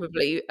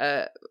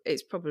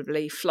it's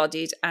probably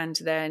flooded, and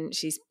then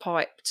she's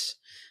piped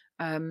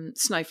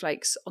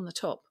snowflakes on the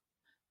top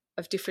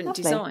of different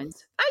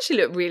designs.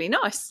 Actually look really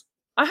nice.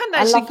 I hadn't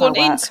actually gone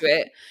into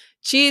it.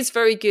 She is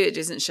very good,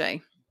 isn't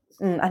she?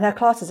 And her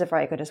classes are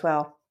very good as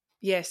well.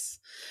 Yes.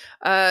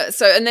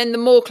 And then the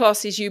more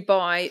classes you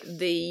buy,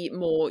 the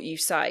more you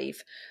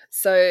save.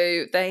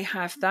 So they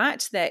have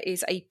that. There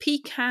is a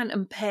pecan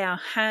and pear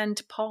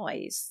hand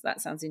pies. That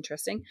sounds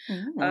interesting.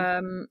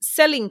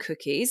 Selling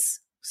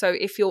cookies. So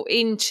if you're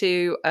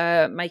into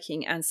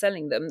making and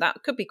selling them,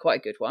 that could be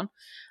quite a good one.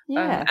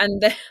 Yeah.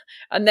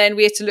 And then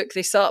we had to look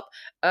this up.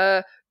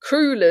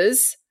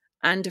 Crullers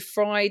and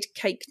fried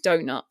cake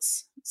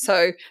donuts.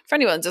 So if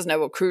anyone doesn't know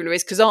what cruller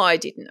is, because I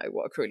didn't know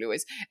what a cruller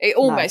is, it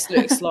almost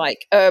looks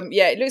like,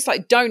 it looks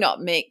like donut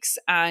mix,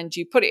 and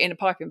you put it in a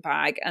piping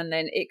bag, and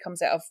then it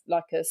comes out of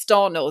like a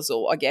star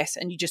nozzle, I guess,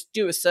 and you just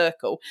do a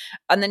circle,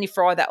 and then you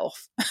fry that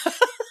off.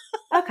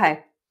 Okay.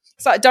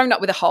 It's like a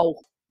donut with a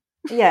hole.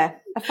 Yeah,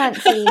 a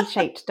fancy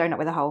shaped donut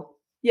with a hole.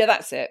 Yeah,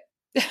 that's it.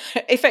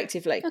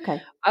 Effectively.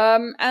 Okay.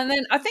 And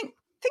then I think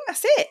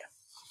that's it.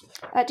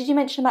 Did you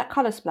mention about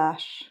Colour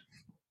Splash?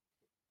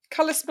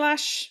 Colour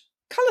Splash.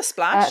 Colour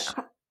Splash?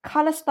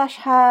 Colour Splash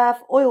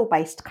have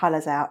oil-based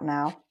colours out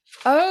now.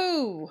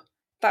 Oh,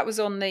 that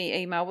was on the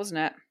email, wasn't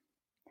it?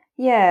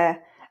 Yeah.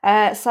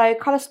 So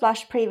Colour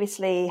Splash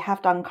previously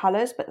have done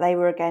colours, but they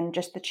were, again,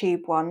 just the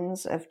tube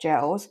ones of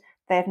gels.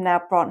 They've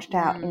now branched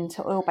out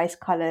into oil-based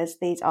colours.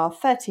 These are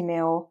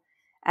 30ml,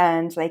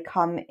 and they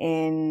come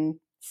in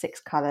 6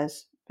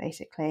 colours,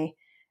 basically.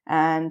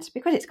 And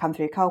because it's come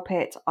through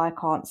Coalpit, I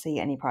can't see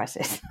any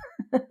prices.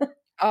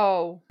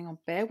 Oh, hang on,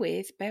 bear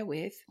with.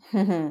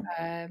 From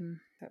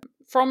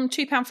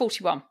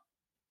 £2.41.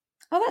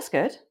 Oh, that's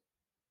good.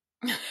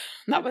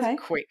 That was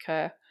quick.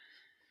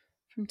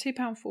 From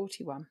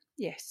 £2.41.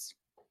 Yes.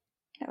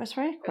 That was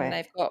very quick. And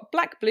they've got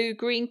black, blue,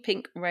 green,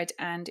 pink, red,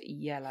 and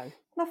yellow.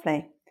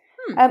 Lovely.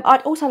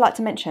 I'd also like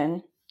to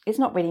mention, it's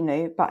not really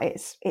new, but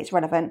it's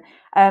relevant.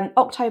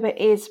 October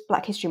is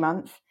Black History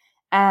Month,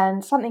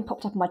 and something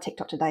popped up on my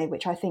TikTok today,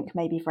 which I think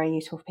may be very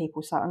useful for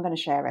people, so I'm going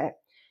to share it.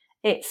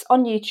 It's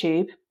on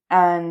YouTube,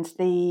 and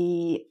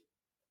the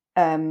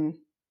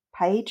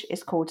page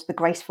is called The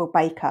Graceful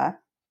Baker.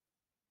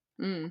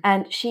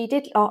 And she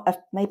did,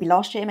 maybe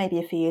last year, maybe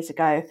a few years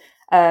ago,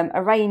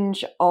 a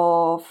range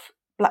of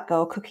Black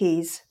Girl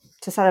cookies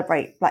to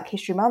celebrate Black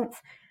History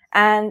Month.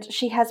 And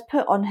she has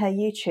put on her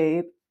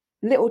YouTube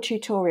little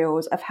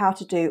tutorials of how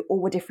to do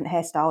all the different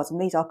hairstyles.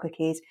 And these are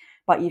cookies,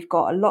 but you've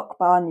got a lock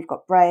bun, you've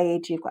got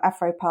braid, you've got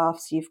afro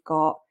puffs, you've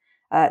got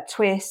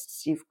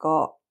twists, you've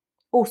got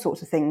all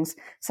sorts of things.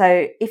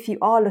 So if you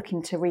are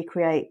looking to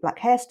recreate black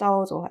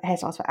hairstyles or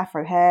hairstyles for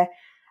afro hair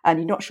and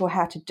you're not sure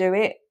how to do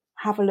it,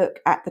 have a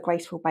look at The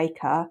Graceful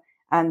Baker,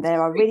 and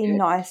there are really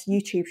nice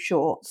YouTube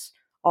shorts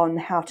on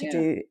how to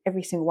do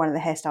every single one of the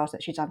hairstyles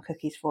that she's done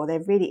cookies for.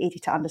 They're really easy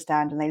to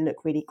understand and they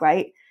look really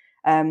great.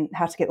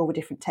 How to get all the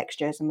different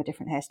textures and the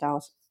different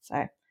hairstyles. So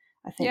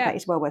I think that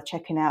is well worth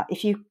checking out.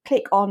 If you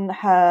click on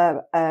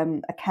her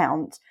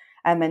account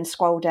and then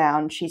scroll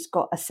down, she's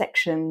got a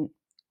section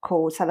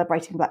called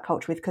Celebrating Black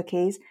Culture with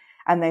Cookies,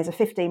 and there's a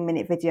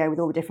 15-minute video with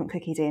all the different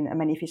cookies in,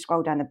 and then if you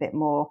scroll down a bit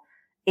more,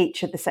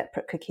 each of the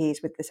separate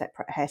cookies with the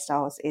separate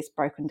hairstyles is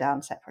broken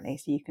down separately,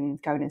 so you can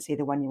go in and see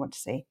the one you want to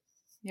see.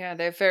 Yeah,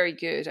 they're very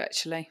good,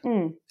 actually.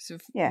 It's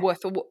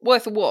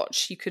worth a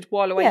watch. You could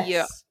while away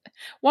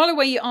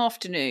your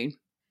afternoon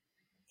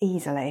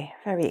easily,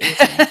 very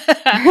easily,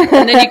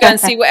 and then you go and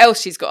see what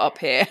else she's got up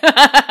here.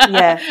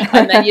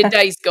 And then your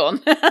day's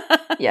gone.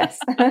 Yes.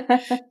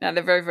 No,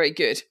 they're very, very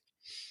good.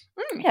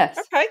 Yes.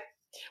 Okay.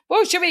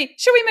 Well, shall we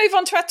move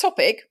on to our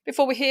topic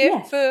before we're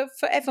here for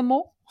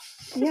forevermore?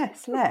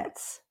 Yes,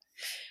 let's.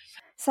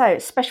 So,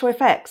 special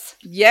effects.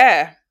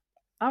 Yeah.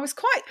 I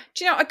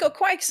got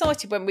quite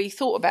excited when we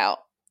thought about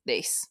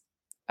this.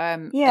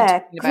 Because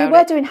we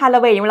were doing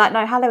Halloween. We're like,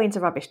 no, Halloween's a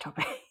rubbish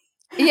topic.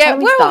 Yeah,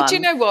 well, do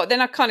you know what?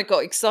 Then I kind of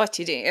got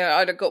excited.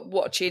 I got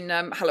watching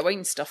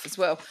Halloween stuff as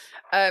well.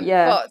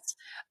 But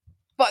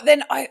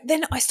then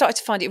I started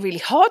to find it really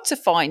hard to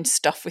find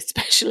stuff with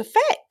special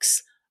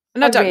effects.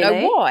 And I don't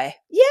know why.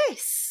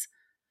 Yes.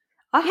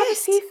 I have a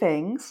few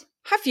things.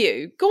 Have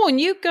you? Go on,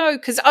 you go,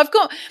 because I've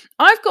got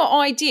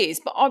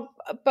ideas, but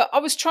I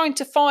was trying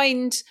to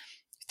find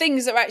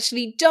things that are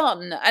actually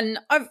done, and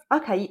I've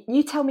Okay,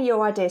 you tell me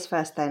your ideas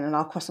first then, and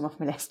I'll cross them off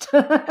my list.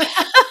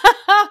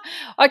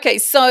 Okay,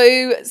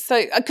 so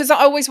because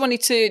I always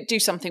wanted to do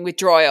something with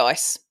dry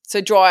ice.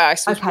 So dry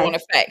ice was Okay. one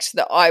effect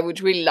that I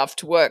would really love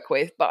to work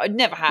with, but I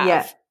never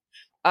have.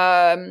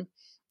 Yeah.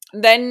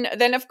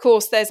 Then of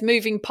course there's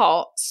moving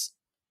parts.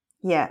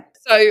 Yeah.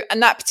 So,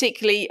 and that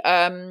particularly,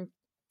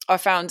 I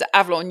found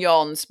Avalon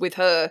Yarns with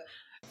her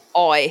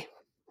eye.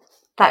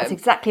 That's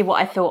exactly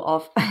what I thought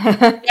of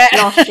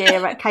last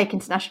year at Cake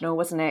International,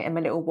 wasn't it? In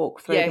my little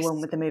walk through, the one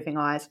with the moving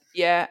eyes.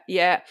 Yeah,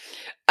 yeah.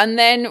 And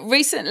then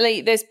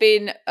recently there's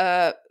been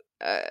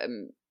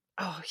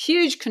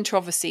huge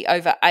controversy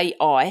over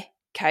AI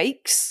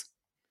cakes.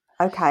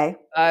 Okay.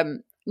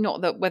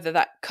 Not that whether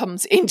that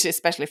comes into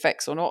special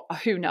effects or not,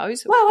 who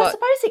knows? Well, I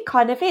suppose it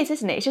kind of is,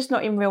 isn't it? It's just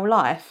not in real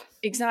life.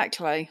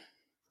 Exactly.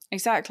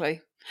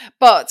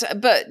 But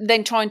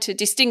then trying to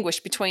distinguish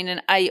between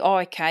an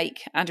AI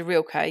cake and a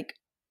real cake.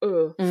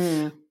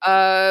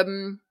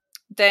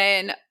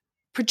 Then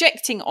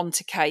projecting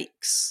onto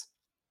cakes.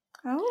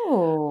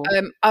 Oh.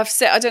 I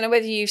don't know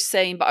whether you've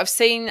seen, but I've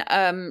seen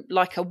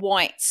like a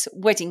white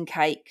wedding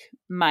cake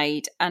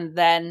made, and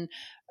then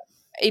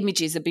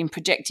images have been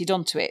projected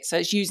onto it. So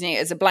it's using it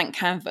as a blank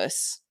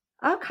canvas.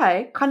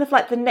 Okay. Kind of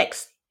like the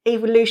next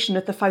evolution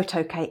of the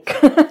photo cake.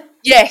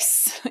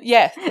 Yes.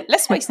 Yeah.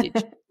 Less wastage.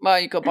 Well,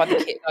 you've got to buy the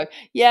kit though.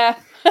 Yeah.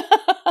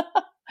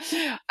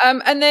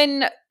 And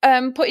then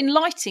putting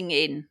lighting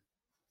in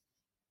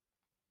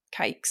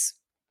cakes.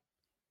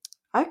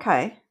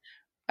 Okay.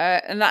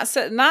 And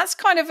that's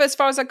kind of as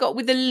far as I got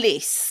with the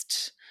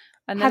list.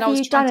 And then have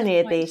you done any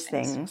of these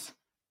things?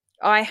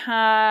 I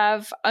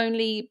have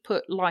only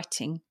put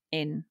lighting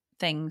in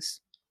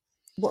things.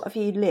 What have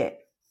you lit?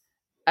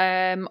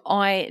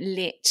 I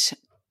lit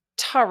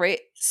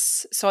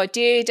turrets. So I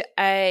did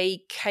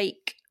a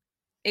cake.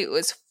 It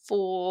was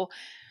for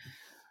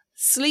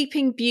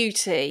Sleeping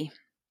Beauty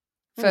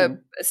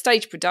for a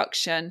stage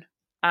production,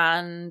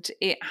 and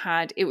it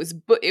was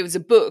a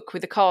book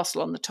with a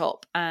castle on the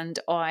top, and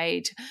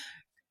I'd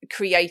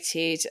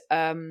created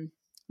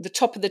the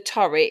top of the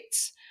turret.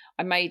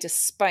 I made a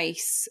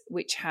space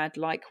which had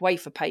like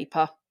wafer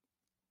paper,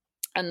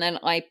 and then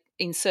I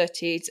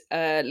inserted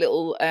a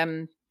little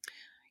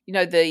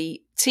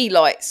the tea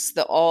lights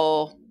that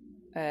are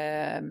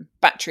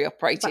battery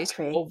operated,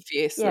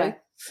 obviously. Yeah.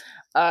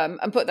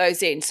 And put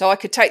those in, so I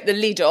could take the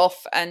lid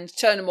off and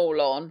turn them all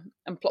on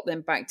and plop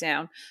them back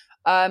down.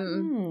 I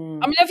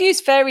mean, I've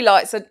used fairy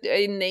lights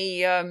in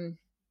the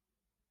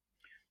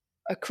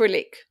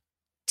acrylic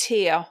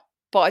tier,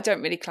 but I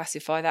don't really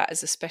classify that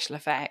as a special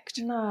effect.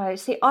 No,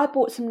 see, I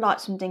bought some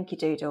lights from Dinky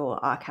Doodle.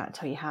 I can't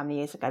tell you how many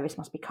years ago. This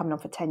must be coming on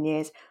for 10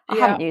 years. I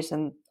haven't used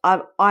them.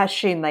 I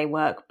assume they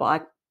work,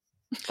 but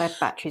their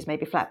batteries may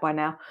be flat by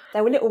now.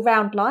 They were little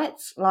round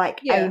lights, like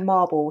a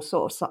marble,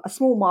 sort of a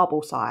small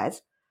marble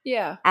size.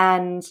 Yeah.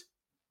 And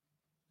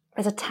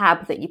there's a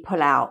tab that you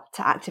pull out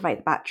to activate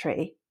the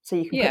battery, so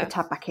you can put the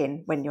tab back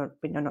in when you're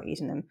not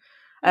using them.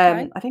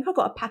 Okay. I think I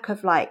got a pack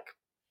of like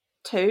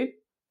 2,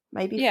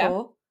 maybe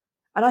 4,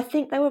 and I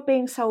think they were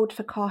being sold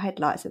for car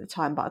headlights at the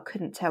time, but I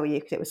couldn't tell you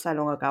because it was so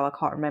long ago. I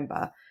can't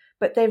remember.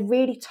 But they're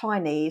really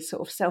tiny,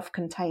 sort of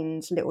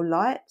self-contained little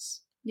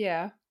lights.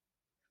 Yeah.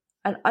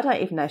 And I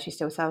don't even know if she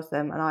still sells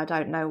them, and I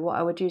don't know what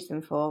I would use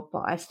them for,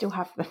 but I still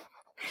have them.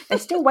 They're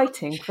still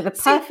waiting for the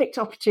perfect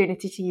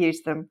opportunity to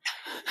use them.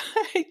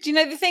 Do you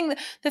know the thing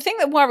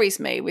that worries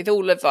me with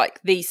all of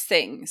like these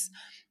things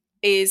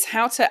is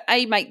how to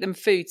A, make them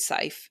food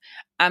safe,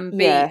 and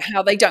B,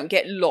 how they don't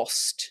get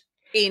lost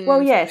in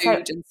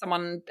food and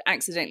someone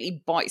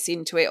accidentally bites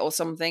into it or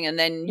something, and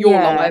then you're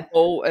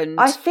liable. And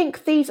I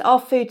think these are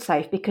food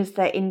safe because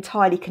they're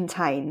entirely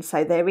contained,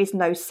 so there is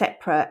no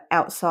separate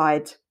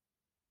outside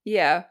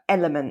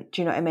element.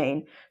 Do you know what I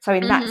mean? So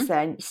in that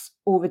sense,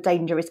 all the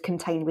danger is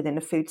contained within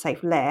a food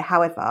safe layer.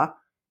 However,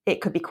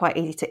 it could be quite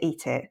easy to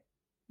eat it,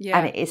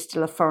 and it is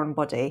still a foreign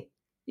body.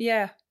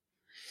 Yeah.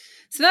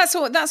 So that's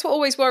what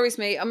always worries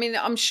me. I mean,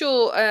 I'm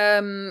sure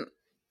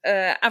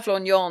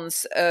Avalon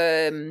Yarns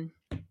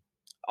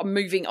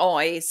moving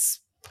eyes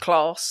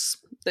class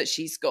that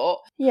she's got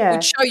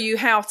would show you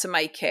how to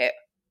make it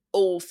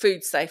all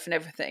food safe and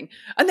everything,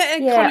 and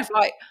then kind of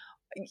like,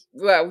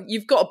 well,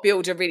 you've got to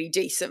build a really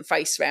decent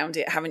face around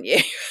it, haven't you?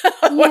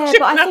 But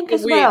I think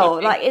as well,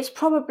 like it's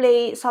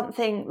probably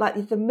something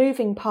like the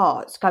moving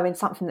parts go in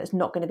something that's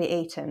not going to be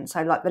eaten.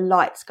 So like the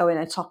lights go in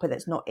a topper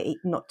that's not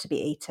to be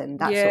eaten,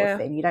 that sort of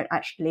thing. You don't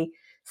actually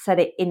set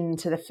it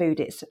into the food;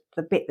 it's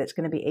the bit that's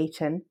going to be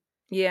eaten.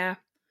 Yeah.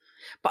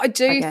 But I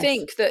do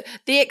think that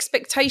the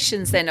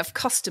expectations then of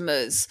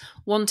customers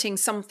wanting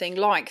something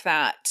like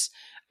that,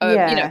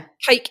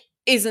 cake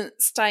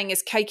isn't staying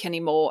as cake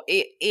anymore.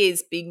 It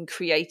is being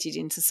created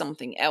into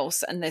something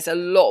else, and there's a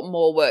lot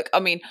more work.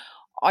 I mean,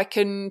 I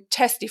can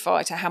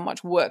testify to how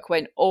much work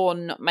went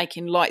on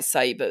making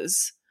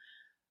lightsabers.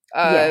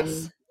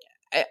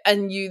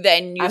 and you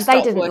then you and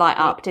start they didn't light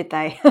working up, did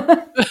they?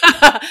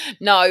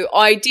 No,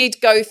 I did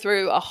go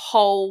through a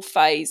whole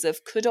phase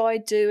of could I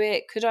do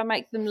it? Could I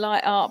make them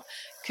light up?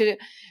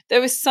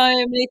 There were so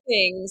many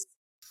things.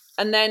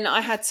 And then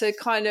I had to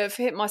kind of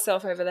hit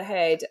myself over the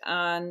head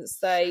and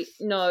say,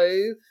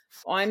 no,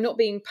 I'm not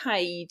being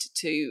paid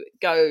to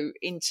go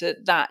into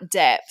that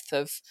depth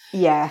of,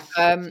 Yeah.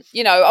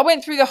 I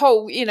went through the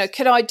whole,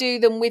 could I do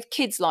them with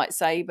kids'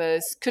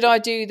 lightsabers? Could I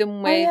do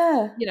them with,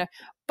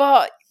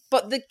 but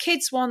the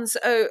kids ones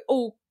are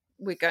all,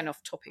 we're going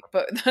off topic,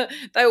 but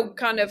they all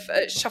kind of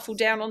shuffle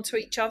down onto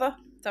each other.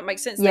 That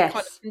makes sense. Yes. They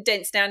kind of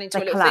condense down into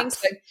They a little collapse.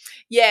 thing. So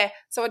yeah,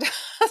 so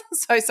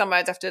somehow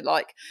I'd have to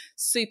like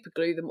super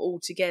glue them all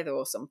together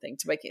or something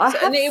to make it. I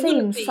have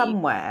seen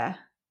somewhere.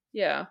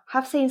 Yeah,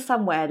 have seen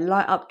somewhere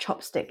light up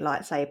chopstick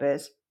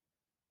lightsabers,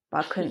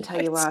 but I couldn't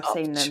tell you where I've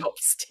seen them.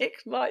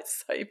 Chopstick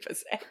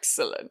lightsabers,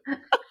 excellent.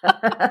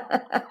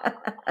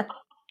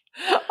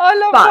 I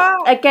love that.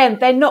 But again,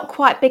 they're not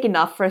quite big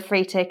enough for a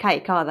 3-tier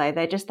cake, are they?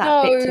 They're just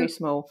that bit too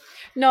small.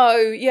 No,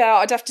 yeah,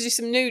 I'd have to do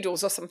some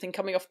noodles or something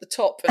coming off the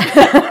top.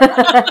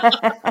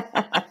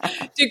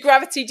 Do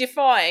gravity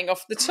defying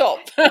off the top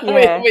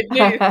with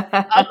noodles.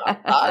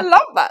 I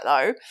love that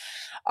though.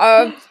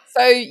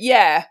 So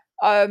yeah,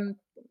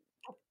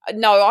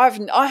 no,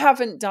 I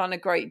haven't done a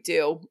great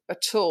deal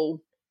at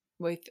all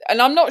with,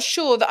 and I'm not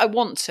sure that I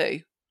want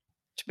to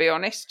be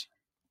honest.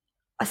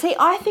 See,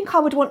 I think I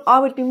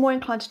would be more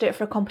inclined to do it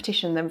for a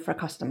competition than for a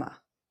customer.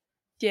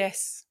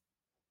 Yes.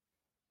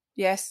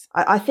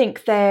 I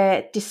think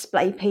they're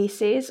display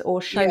pieces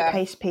or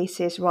showcase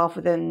pieces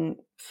rather than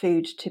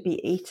food to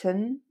be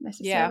eaten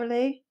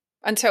necessarily.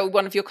 Yeah. Until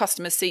one of your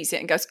customers sees it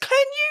and goes, "Can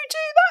you do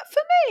that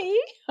for me?"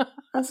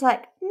 I was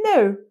like,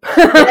 no.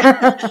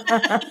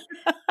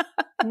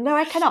 No,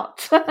 I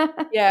cannot.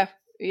 Yeah.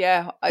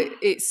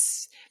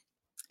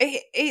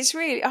 It's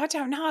really, I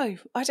don't know.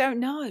 I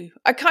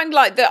kind of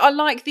like that. I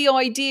like the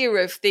idea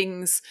of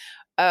things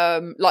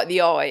like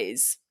the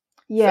eyes.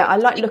 Yeah, I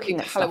like looking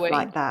at Halloween. Stuff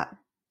like that.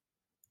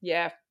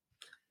 Yeah.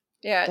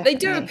 Definitely. They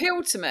do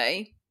appeal to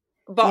me,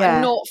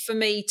 but not for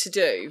me to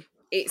do.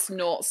 It's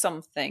not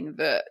something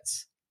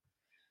that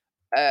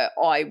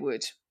I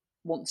would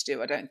want to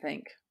do, I don't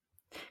think.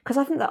 Because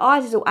I think the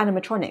eyes is all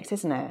animatronics,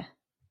 isn't it?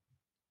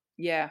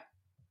 Yeah.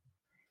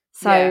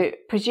 So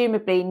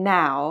presumably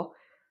now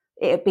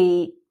it'd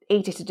be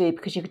easier to do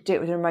because you could do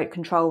it with a remote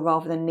control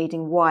rather than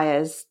needing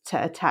wires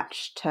to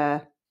attach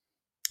to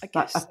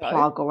like a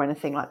plug or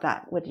anything like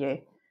that, would you?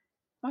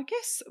 I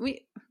guess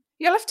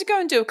you'll have to go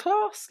and do a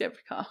class,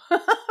 Gabrica.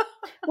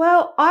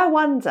 Well, I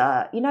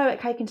wonder,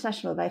 at Cake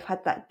International they've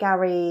had that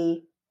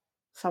Gary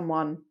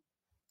someone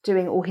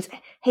doing all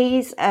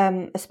he's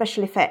a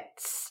special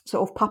effects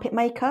sort of puppet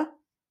maker.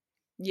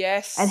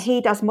 Yes. And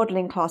he does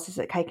modelling classes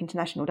at Cake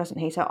International, doesn't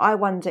he? So I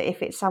wonder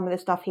if it's some of the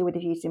stuff he would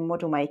have used in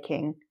model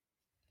making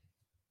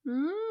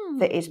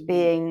that is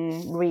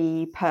being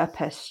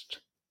repurposed.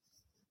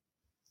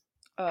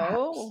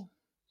 Oh,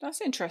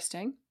 that's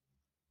interesting.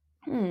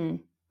 I'm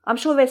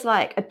sure there's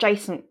like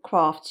adjacent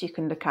crafts you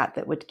can look at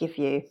that would give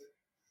you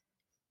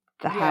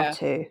the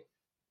how-to,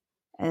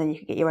 and then you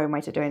can get your own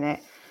way to doing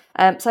it.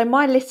 So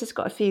my list has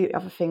got a few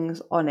other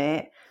things on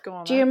it. Go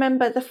on, Do you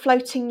remember the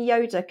floating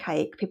Yoda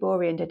cake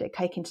Piborian did at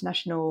Cake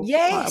International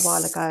quite a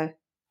while ago?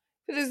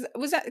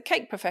 Was that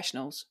Cake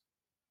Professionals?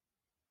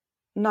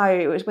 No,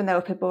 it was when they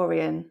were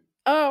Piborian.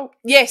 Oh,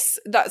 yes.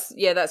 That's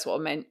what I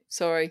meant.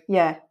 Sorry.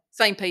 Yeah.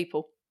 Same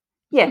people.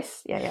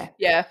 Yes. Yeah.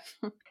 Yeah.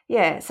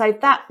 Yeah. So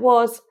that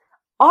was,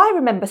 I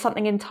remember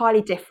something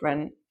entirely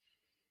different.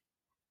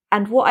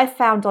 And what I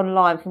found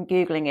online from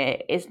Googling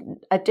it is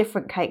a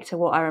different cake to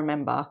what I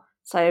remember.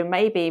 So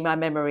maybe my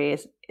memory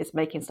is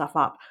making stuff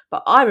up.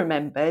 But I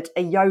remembered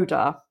a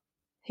Yoda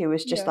who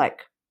was just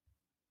like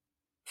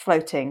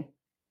floating.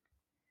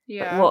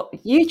 Yeah. But what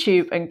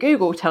YouTube and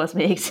Google tells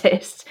me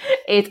exists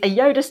is a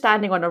Yoda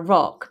standing on a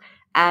rock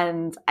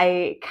and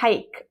a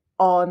cake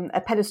on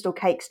a pedestal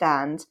cake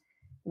stand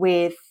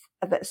with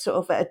a sort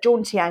of a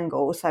jaunty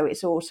angle. So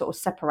it's all sort of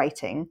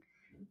separating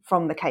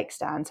from the cake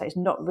stand. So it's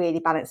not really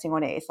balancing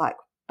on it. It's like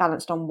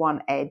balanced on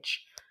one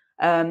edge.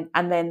 And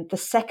then the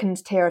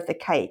second tier of the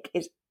cake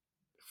is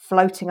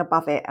floating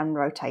above it and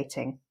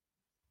rotating.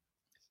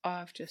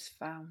 I've just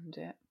found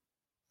it.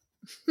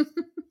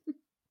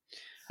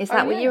 Is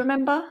that what you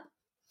remember?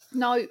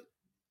 No.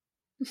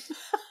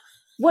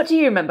 What do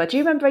you remember? Do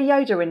you remember a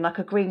Yoda in like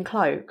a green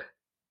cloak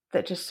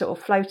that just sort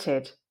of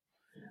floated?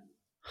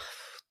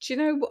 Do you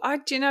know what? I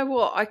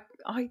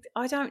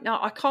don't know.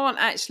 I can't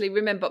actually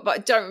remember, but I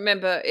don't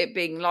remember it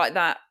being like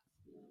that.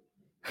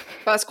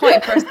 That's quite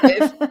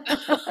impressive.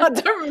 I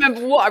don't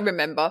remember what I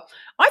remember.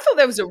 I thought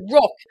there was a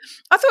rock.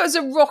 I thought there was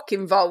a rock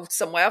involved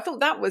somewhere. I thought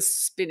that was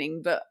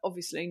spinning, but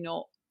obviously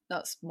not.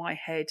 That's my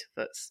head.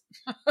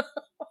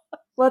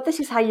 Well, this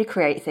is how you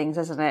create things,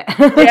 isn't it?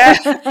 Yeah.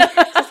 This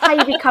is how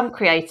you become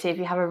creative.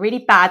 You have a really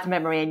bad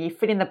memory and you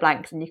fill in the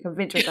blanks and you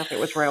convince yourself it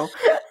was real.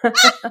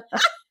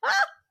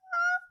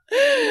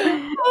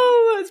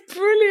 Oh, that's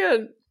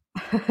brilliant.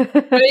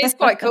 But it is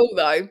quite cool,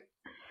 though.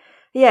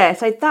 Yeah,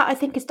 so that I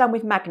think is done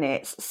with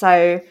magnets.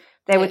 So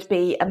there Yes. would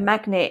be a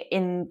magnet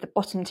in the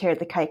bottom tier of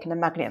the cake and a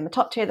magnet in the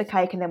top tier of the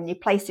cake, and then when you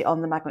place it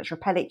on, the magnets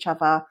repel each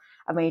other,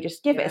 and when you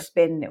just give it a Yeah.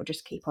 spin, it will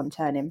just keep on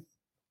turning.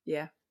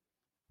 Yeah.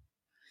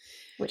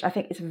 Which I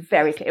think is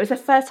very clear. It was the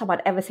first time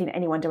I'd ever seen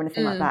anyone do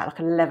anything like that, like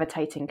a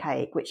levitating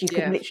cake, which you could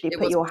Yeah, literally it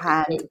put was your pretty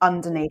hand cool.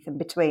 underneath and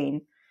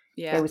between.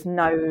 Yeah. There was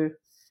no...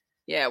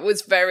 Yeah, it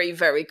was very,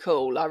 very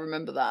cool. I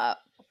remember that.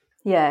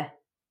 Yeah,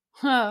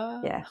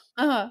 Yeah.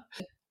 yeah.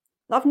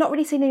 I've not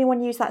really seen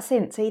anyone use that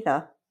since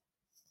either.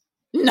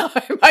 No,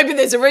 maybe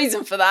there's a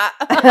reason for that.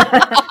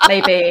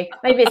 maybe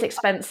it's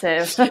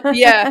expensive.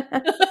 Yeah.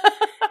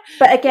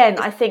 But again,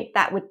 I think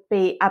that would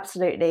be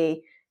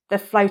absolutely... The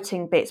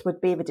floating bits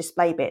would be the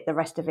display bit. The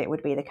rest of it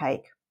would be the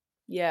cake.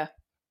 Yeah,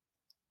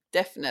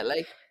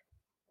 definitely.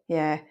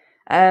 Yeah.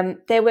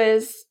 There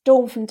was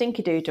Dawn from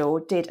Dinky Doodle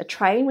did a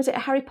train. Was it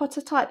a Harry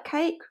Potter type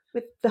cake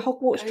with the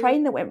Hogwarts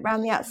train that went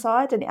round the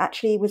outside, and it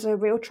actually was a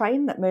real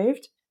train that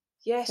moved?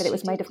 Yes. But it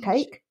was made of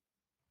cake.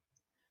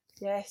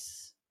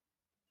 Yes.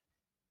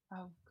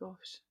 Oh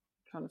gosh,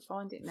 I'm trying to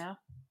find it now.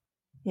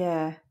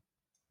 Yeah.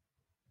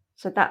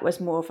 So that was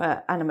more of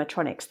an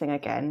animatronics thing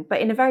again, but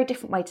in a very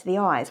different way to the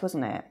eyes,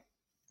 wasn't it?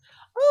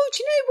 Oh,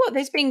 do you know what?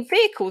 There's been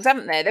vehicles,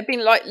 haven't there? There've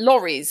been like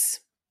lorries,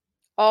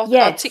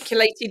 Yes.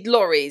 articulated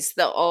lorries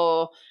that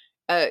are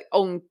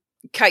on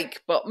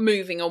cake but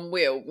moving on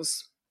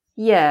wheels.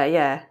 Yeah,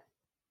 yeah.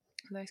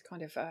 Those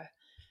kind of.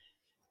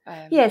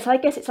 Yeah, so I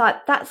guess it's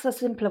like that's a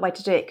simpler way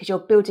to do it because you're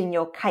building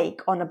your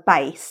cake on a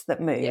base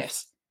that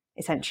moves,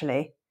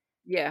 essentially.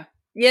 Yeah,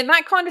 yeah,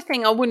 that kind of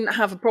thing I wouldn't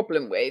have a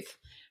problem with,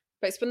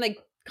 but it's when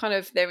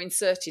they're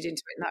inserted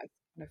into it. That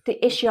kind of...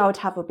 The issue I would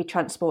have would be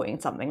transporting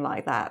something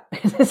like that,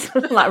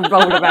 like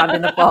roll around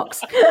in a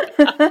box.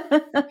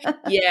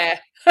 Yeah.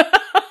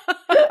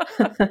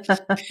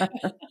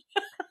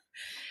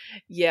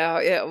 Yeah,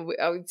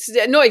 it's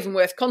not even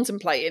worth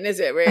contemplating, is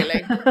it?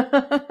 Really?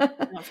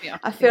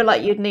 I feel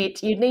like you'd need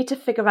to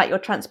figure out your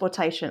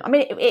transportation. I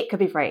mean, it could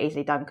be very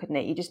easily done, couldn't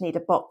it? You just need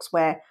a box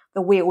where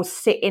the wheels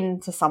sit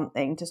into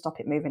something to stop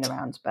it moving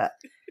around. But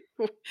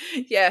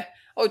yeah,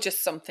 or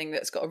just something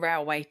that's got a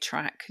railway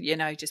track.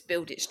 Just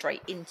build it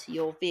straight into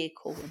your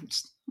vehicle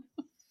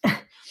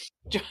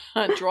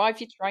and drive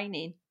your train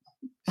in.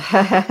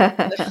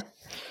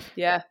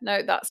 Yeah,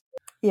 no, that's...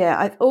 Yeah,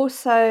 I've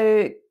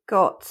also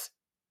got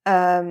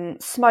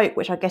smoke,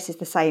 which I guess is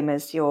the same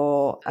as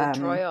your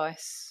dry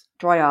ice.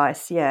 Dry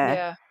ice, yeah.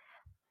 Yeah.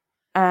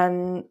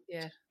 And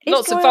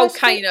lots of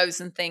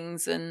volcanoes and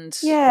things, and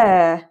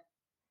yeah.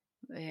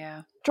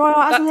 Dry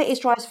ice. I don't think it's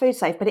dry as food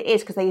safe, but it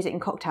is because they use it in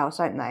cocktails,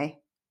 don't they?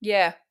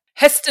 Yeah.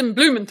 Heston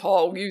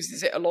Blumenthal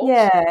uses it a lot.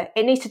 Yeah,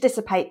 it needs to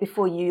dissipate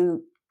before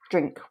you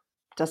drink,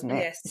 doesn't it?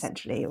 Yes.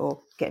 Essentially, or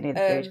get near the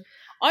food.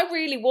 I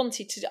really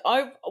wanted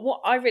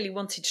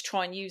to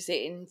try and use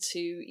it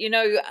into,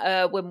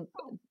 when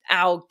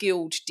our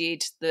guild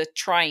did the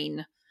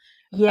train,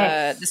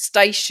 the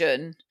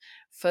station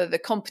for the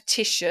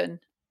competition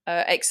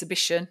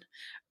exhibition.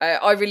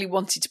 I really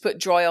wanted to put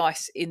dry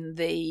ice in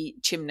the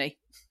chimney,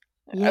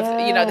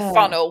 the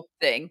funnel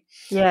thing.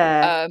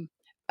 Yeah.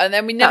 And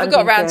then we never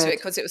got around to it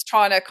because it was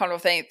trying to kind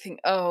of think,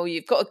 oh,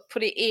 you've got to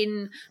put it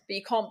in, but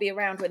you can't be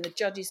around when the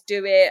judges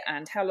do it.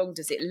 And how long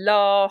does it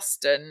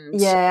last? And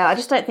yeah, I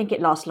just don't think it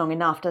lasts long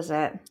enough, does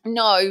it?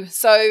 No.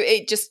 So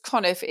it just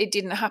it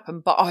didn't happen.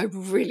 But I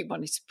really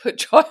wanted to put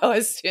dry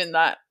ice in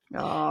that.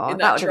 Oh,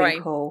 that would have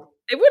been cool.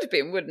 It would have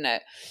been, wouldn't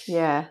it?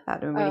 Yeah,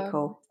 that would have been really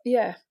cool.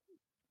 Yeah.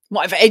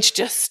 Might have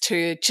edged us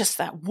to just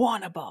that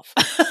one above.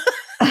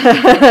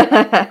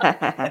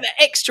 The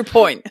extra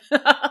point.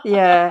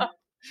 Yeah.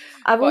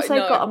 I've also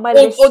got on my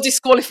list... Or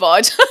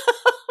disqualified.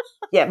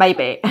 Yeah,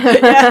 maybe.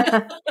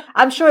 Yeah.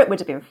 I'm sure it would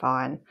have been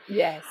fine.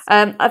 Yes.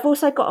 I've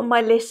also got on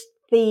my list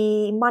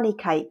the money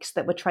cakes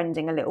that were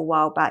trending a little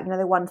while back.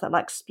 The ones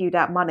that spewed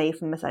out money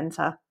from the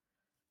centre.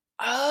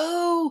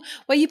 Oh,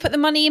 where you put the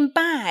money in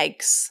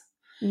bags.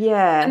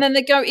 Yeah. And then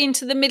they go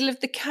into the middle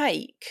of the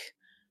cake.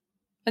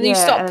 And then you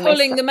start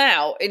pulling them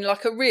out in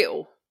like a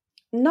reel.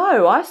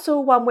 No, I saw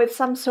one with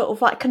some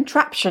sort of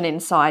contraption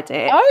inside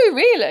it. Oh,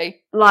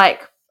 really?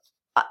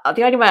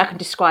 The only way I can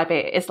describe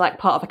it is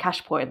part of a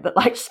cash point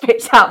that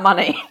spits out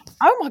money.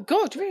 Oh my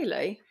God,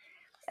 really?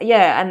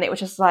 Yeah, and it was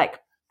just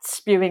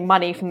spewing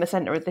money from the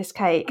centre of this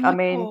cake. I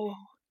mean,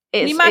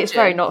 it's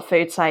very not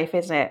food safe,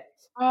 isn't it?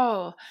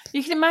 Oh,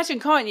 you can imagine,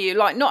 can't you?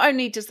 Not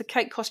only does the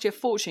cake cost you a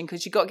fortune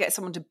because you've got to get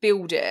someone to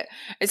build it,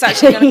 it's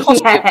actually going to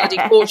cost you a bloody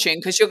fortune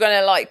because you're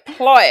going to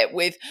ply it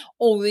with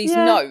all these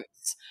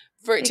notes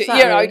for it to,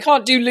 you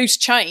can't do loose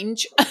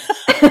change.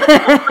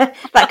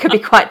 That could be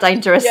quite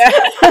dangerous. Yeah.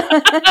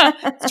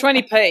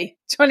 20p.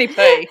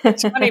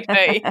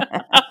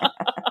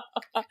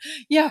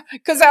 Yeah,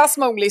 because our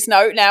smallest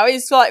note now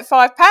is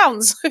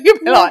 £5. You'll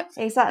be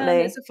exactly.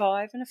 There's a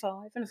 5 and a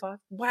 5 and a 5.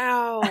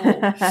 Wow.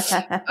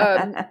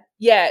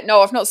 Yeah,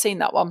 no, I've not seen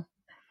that one.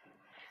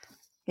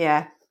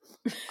 Yeah,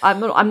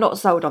 I'm not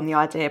sold on the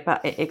idea,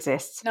 but it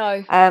exists.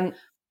 No.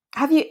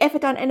 Have you ever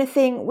done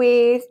anything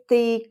with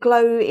the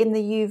glow in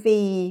the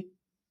UV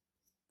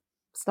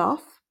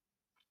stuff?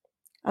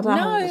 I don't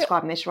know how I'm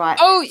describing this right.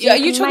 Oh, So are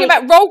you talking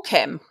about roll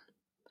chem?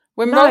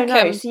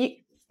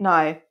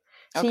 No.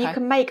 So you Okay.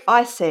 can make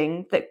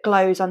icing that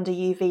glows under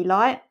UV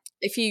light.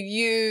 If you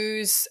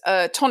use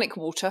tonic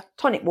water.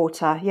 Tonic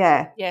water,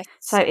 yeah. Yes.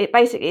 So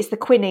it's the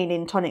quinine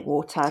in tonic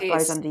water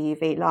glows is. under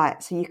UV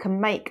light. So you can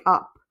make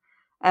up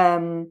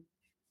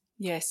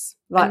yes.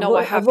 like no,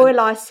 I a haven't. royal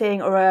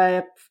icing or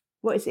a,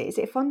 what is it? Is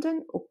it a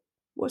fondant? Or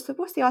what's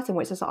the item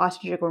where it says like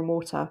icing, sugar and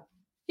water?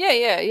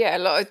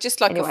 Yeah.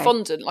 Just like a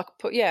fondant, like a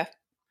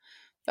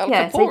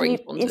pouring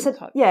fondant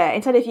type.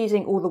 Instead of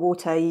using all the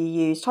water, you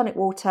use tonic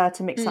water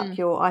to mix up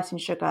your icing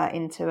sugar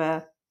into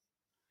a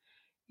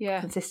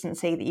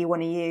consistency that you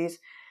want to use,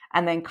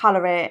 and then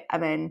colour it.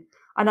 And then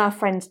I know our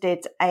friends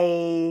did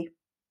I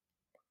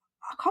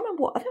can't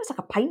remember what, I think it was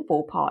like a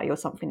paintball party or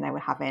something they were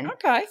having.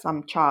 Okay.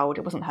 Some child,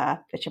 it wasn't her,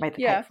 but she made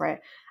the cake for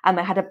it. And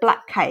they had a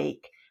black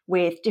cake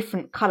with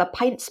different colour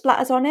paint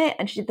splatters on it,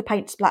 and she did the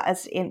paint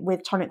splatters in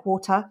with tonic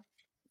water.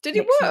 Did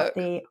it work? Up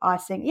the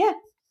icing, yeah.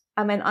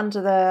 And then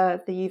under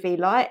the UV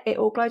light, it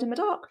all glowed in the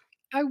dark.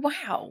 Oh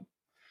wow!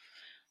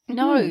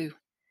 No,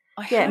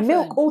 I haven't.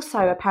 Milk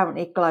also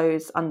apparently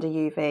glows under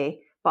UV,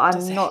 but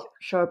I'm not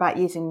sure about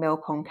using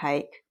milk on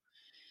cake.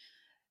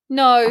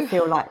 No, I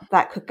feel like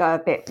that could go a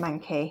bit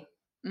manky.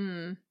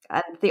 And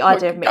the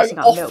idea of mixing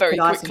up milk with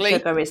ice and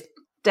sugar is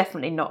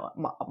definitely not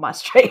my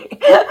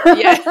street.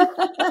 Yeah.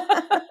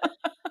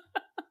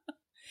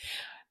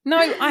 No,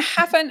 I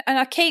haven't, and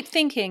I keep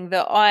thinking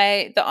that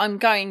I'm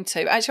going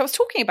to. Actually, I was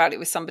talking about it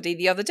with somebody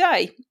the other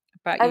day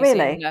about using.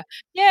 Really?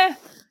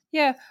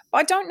 Yeah. But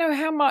I don't know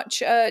how much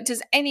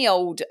does any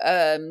old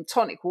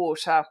tonic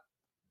water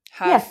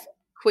have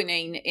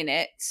quinine in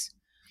it.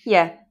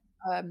 Yeah.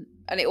 And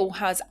it all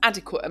has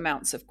adequate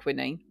amounts of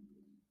quinine.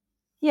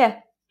 Yeah.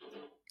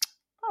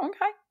 Oh,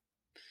 okay.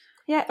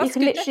 Yeah, you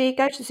can literally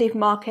go to the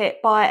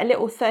supermarket, buy a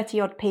little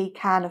 30-odd-p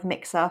can of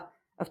mixer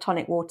of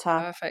tonic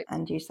water,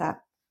 and use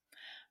that.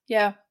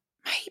 Yeah,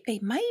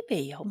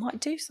 maybe I might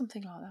do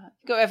something like that.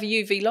 You've got to have a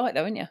UV light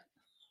though, haven't you?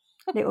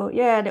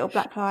 Little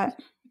black light.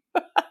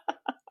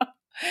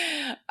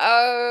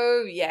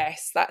 Oh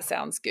yes, that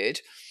sounds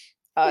good.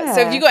 So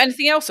have you got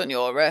anything else on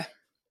your?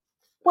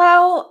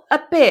 Well, a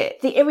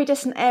bit. The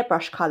iridescent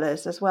airbrush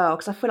colours as well,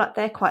 because I feel like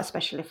they're quite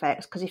special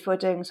effects. Because if you're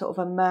doing sort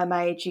of a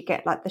mermaid, you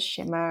get like the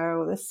shimmer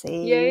or the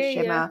sea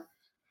shimmer.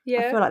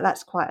 Yeah. I feel like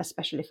that's quite a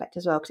special effect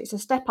as well, because it's a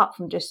step up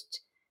from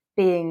just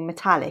being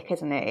metallic,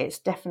 isn't it? It's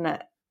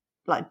definite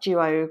like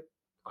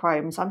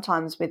duochrome,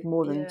 sometimes with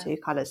more than two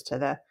colours to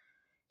the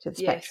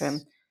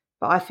spectrum.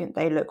 But I think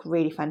they look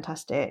really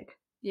fantastic.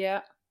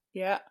 Yeah.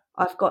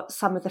 I've got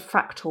some of the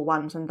fractal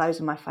ones, and those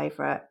are my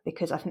favourite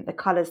because I think the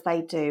colours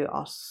they do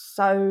are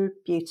so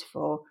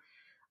beautiful.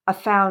 I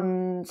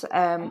found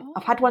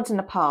I've had ones in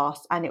the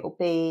past, and it will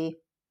be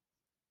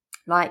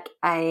like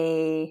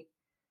how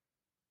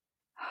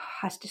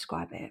to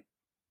describe it?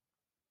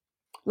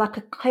 Like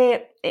a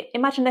clear,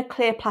 imagine a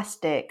clear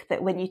plastic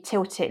that when you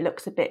tilt it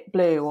looks a bit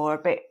blue or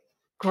a bit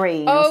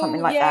green or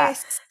something like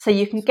that. So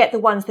you can get the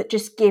ones that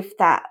just give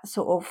that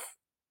sort of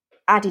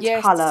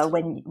added colour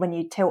when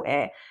you tilt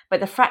it. But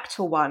the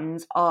fractal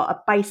ones are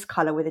a base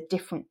colour with a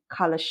different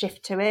colour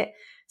shift to it.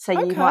 So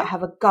you might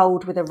have a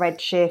gold with a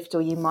red shift,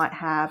 or you might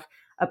have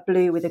a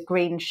blue with a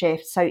green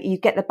shift. So you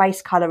get the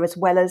base colour as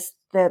well as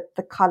the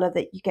colour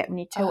that you get when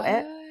you tilt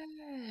it.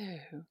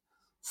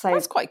 So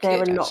that's quite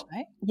good,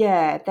 actually.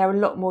 Yeah, they're a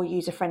lot more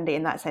user-friendly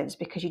in that sense,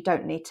 because you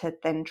don't need to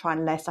then try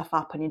and layer stuff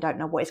up and you don't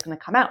know what it's going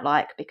to come out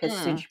like, because as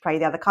soon as you spray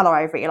the other colour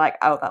over it, you're like,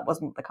 oh, that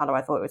wasn't the colour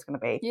I thought it was going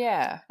to be.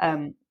 Yeah.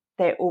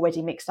 They're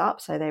already mixed up,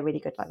 so they're really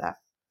good like that.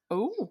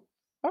 Oh,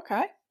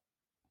 okay.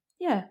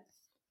 Yeah.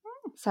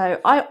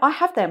 So I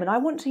have them and I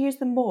want to use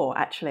them more,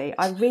 actually.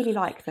 I really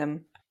like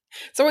them.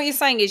 So what you're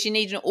saying is you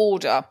need an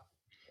order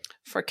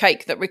for a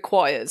cake that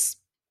requires...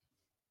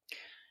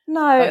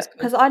 No,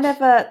 because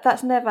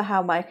that's never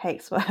how my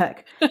cakes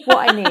work.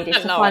 What I need is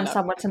to find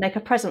someone to make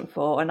a present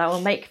for, and I will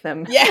make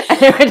them. Yeah.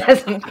 It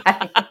doesn't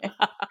pay.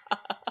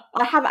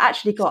 I have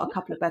actually got a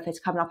couple of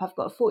birthdays coming up. I've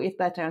got a 40th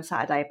birthday on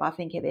Saturday, but I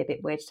think it'd be a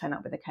bit weird to turn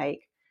up with a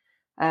cake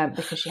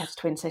because she has a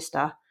twin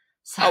sister.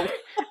 So,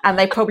 and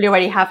they probably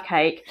already have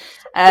cake.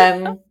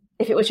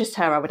 If it was just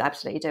her, I would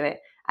absolutely do it.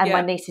 And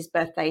my niece's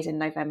birthday is in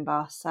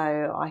November, so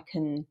I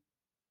can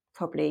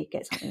probably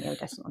get something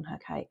iridescent on her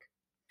cake.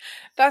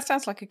 That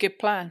sounds like a good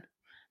plan.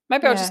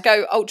 Maybe I'll just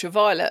go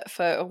ultraviolet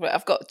for.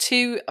 I've got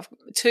two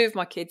of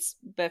my kids'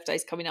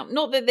 birthdays coming up.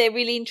 Not that they're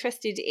really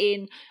interested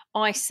in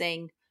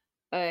icing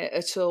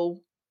at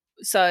all.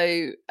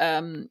 So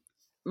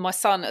my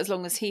son, as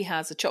long as he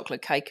has a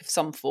chocolate cake of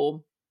some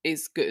form,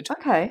 is good.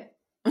 Okay.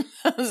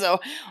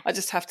 So I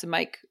just have to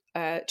make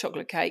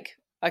chocolate cake.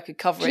 I could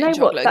cover it in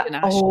chocolate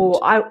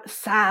ganache.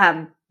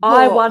 Sam,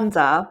 I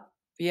wonder.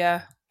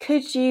 Yeah.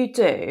 Could you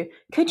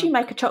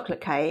make a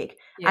chocolate cake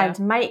and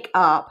make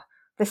up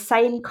the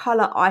same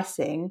colour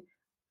icing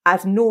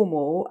as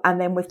normal,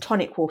 and then with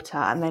tonic water,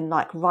 and then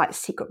like write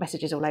secret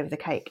messages all over the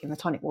cake in the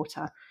tonic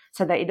water,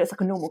 so that it looks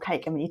like a normal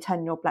cake, and when you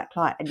turn your black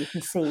light and you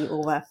can see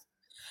all the...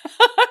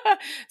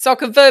 So I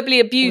can verbally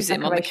abuse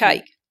him on the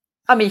cake.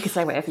 I mean, you can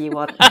say whatever you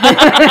want.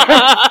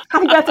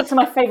 Happy birthday to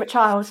my favourite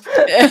child.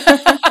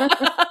 I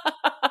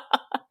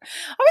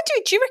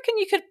mean, do you reckon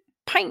you could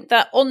paint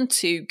that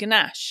onto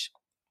ganache?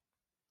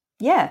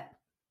 Yeah.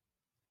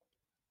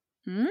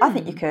 I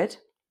think you could.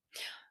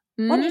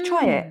 Why don't you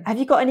try it? Have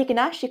you got any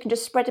ganache? You can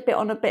just spread a bit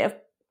on a bit of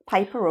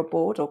paper or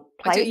board or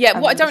plate.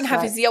 What I don't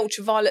have is the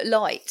ultraviolet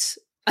light.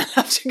 I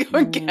have to go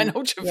and get an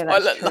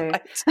ultraviolet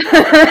light.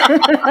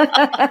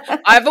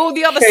 I have all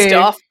the other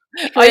stuff.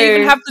 True. I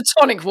even have the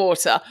tonic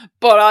water,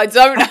 but I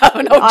don't have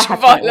an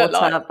ultraviolet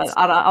light. But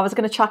I was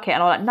going to chuck it,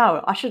 and I'm like,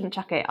 no, I shouldn't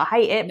chuck it. I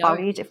hate it, but I'll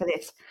use it for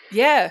this.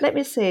 Yeah. Let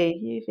me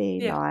see.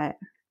 UV light.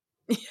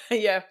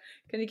 Yeah.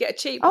 Can you get a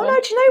cheap one? Oh,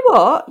 no, do you know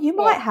what? You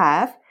might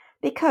have,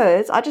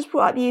 because I just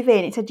brought up UV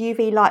and it said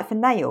UV light for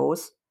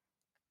nails.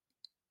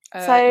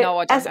 So no,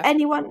 I don't as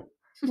anyone...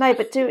 No,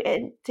 but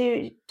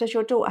does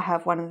your daughter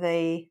have one of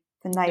the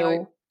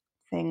nail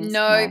things?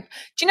 No.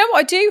 Do you know what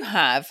I do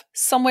have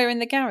somewhere in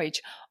the garage?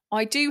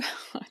 I do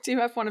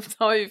have one of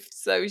those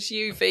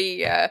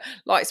UV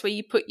lights where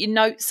you put your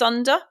notes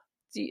under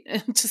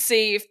to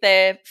see if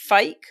they're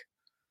fake.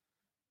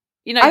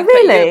 You know,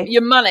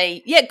 your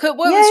money. Yeah, well, it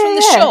was from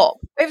the shop.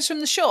 It was from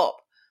the shop.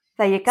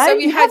 There you go. So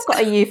you have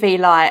got a UV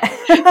light.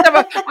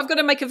 I've got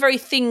to make a very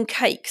thin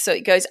cake so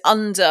it goes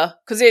under,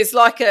 because it's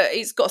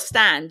got a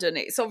stand and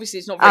it's not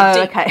very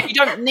deep. Okay. You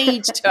don't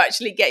need to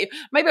actually get.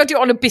 Maybe I'll do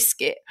it on a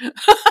biscuit.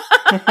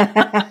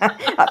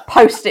 Like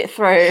post it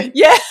through.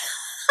 Yeah.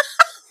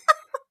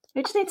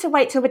 You just need to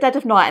wait till the dead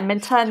of night and then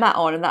turn that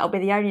on, and that'll be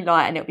the only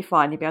light, and it'll be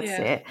fine. You'll be able to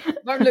see it. It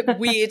won't look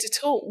weird at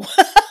all.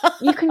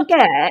 You can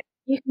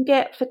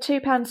get for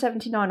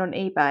 £2.79 on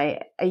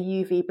eBay a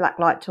UV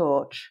blacklight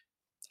torch.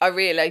 Oh,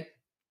 really?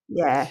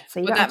 Yeah.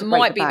 So that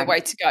might be the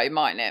way to go,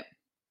 mightn't it?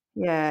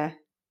 Yeah.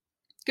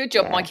 Good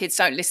job. My kids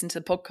don't listen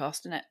to the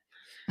podcast, isn't it?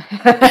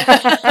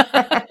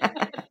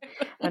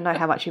 I know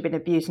how much you've been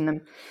abusing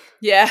them.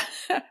 Yeah.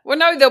 Well,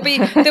 no, there'll be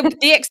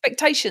the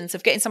expectations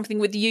of getting something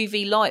with the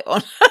UV light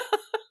on.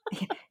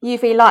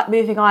 UV light,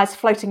 moving eyes,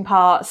 floating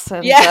parts,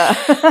 and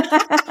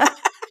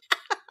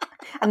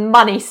and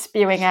money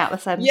spewing out the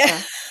centre.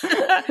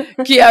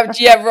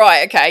 Yeah,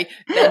 right. Okay,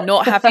 they're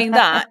not having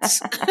that.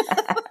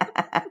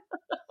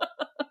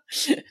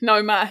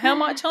 No matter how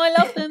much I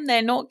love them,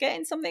 they're not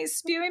getting something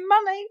spewing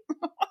money.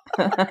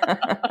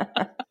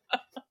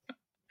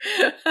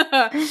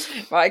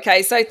 Right.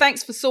 Okay. So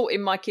thanks for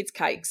sorting my kids'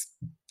 cakes.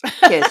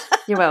 Good.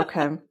 You're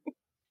welcome.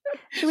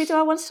 Shall we do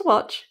our ones to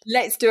watch?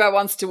 Let's do our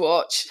ones to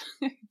watch.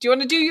 Do you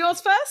want to do yours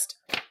first?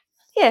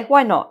 Yeah,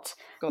 why not?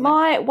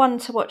 My one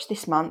to watch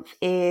this month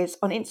is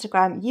on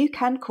Instagram. You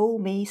can call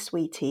me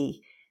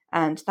Sweetie,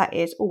 and that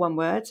is all one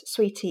word.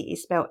 Sweetie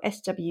is spelled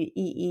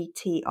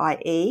Sweetie,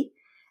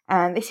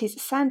 and this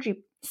is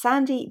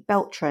Sandy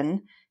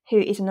Beltran, who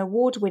is an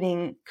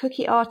award-winning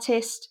cookie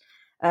artist.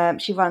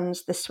 She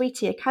runs the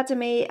Sweetie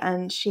Academy,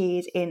 and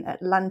she's in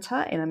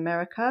Atlanta in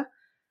America.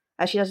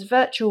 She does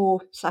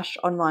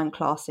virtual/online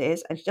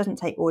classes, and she doesn't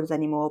take orders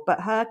anymore,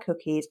 but her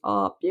cookies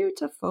are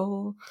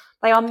beautiful.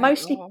 They are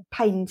mostly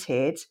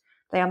painted.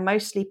 They are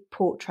mostly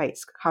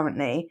portraits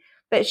currently,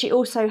 but she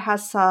also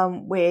has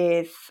some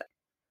with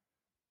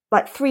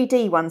like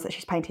 3D ones that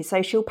she's painted.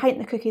 So she'll paint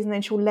the cookies and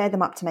then she'll layer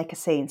them up to make a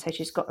scene. So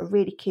she's got a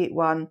really cute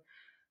one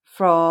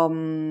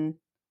from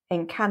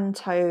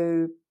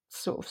Encanto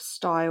sort of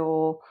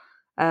style.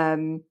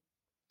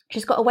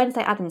 She's got a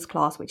Wednesday Addams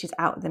class, which is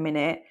out at the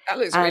minute. That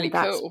looks really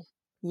cool.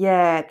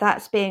 Yeah,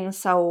 that's being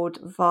sold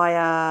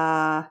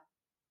via,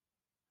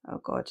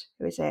 oh God,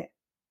 who is it?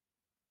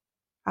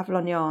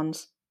 Avalon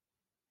Yarns.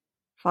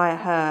 Via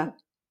her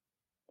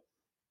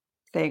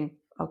thing.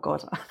 Oh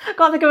God, I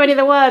can't think of any of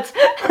the words.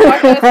 By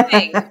her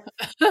thing.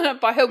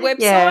 By her website?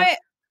 Yeah,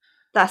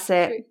 that's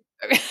it.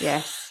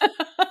 Yes.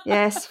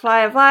 Yes,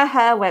 via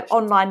her web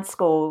online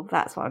school.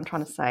 That's what I'm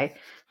trying to say.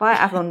 Via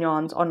Avalon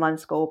Yarns online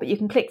school. But you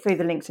can click through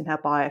the links in her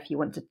bio if you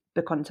want to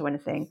book onto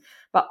anything.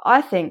 But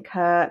I think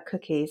her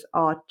cookies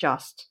are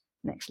just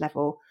next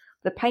level.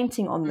 The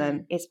painting on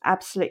them is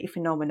absolutely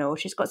phenomenal.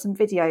 She's got some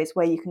videos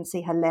where you can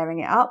see her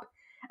layering it up,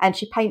 and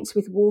she paints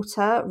with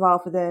water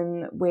rather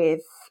than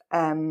with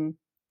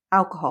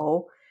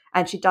alcohol,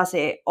 and she does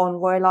it on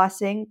royal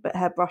icing, but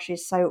her brush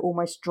is so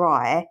almost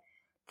dry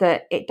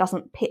that it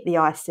doesn't pit the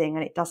icing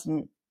and it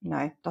doesn't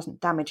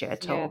damage it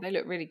at all. Yeah, they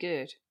look really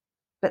good.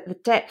 But the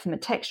depth and the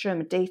texture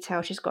and the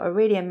detail, she's got a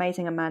really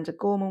amazing Amanda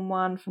Gorman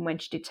one from when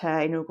she did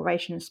her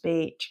inauguration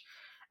speech.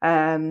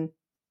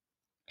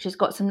 She's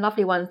got some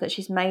lovely ones that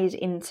she's made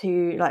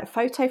into like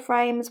photo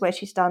frames where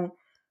she's done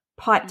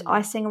piped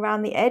icing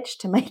around the edge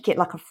to make it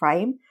like a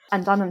frame,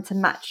 and done them to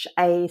match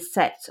a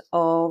set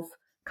of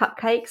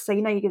cupcakes. So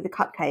you get the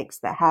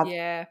cupcakes that have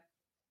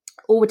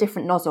all the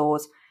different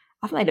nozzles.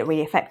 I think they look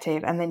really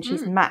effective, and then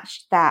she's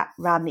matched that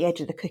around the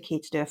edge of the cookie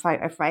to do a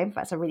photo frame.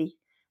 That's a really,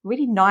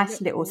 really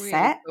nice little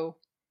set. Cool.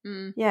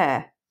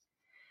 Yeah.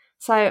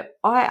 So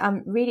I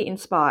am really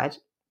inspired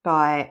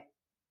by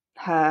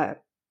her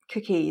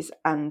cookies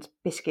and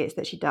biscuits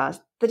that she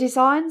does. The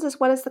designs as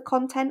well as the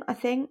content, I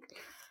think.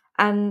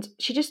 And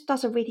she just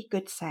does a really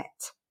good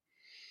set.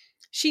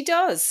 She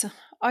does.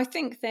 I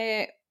think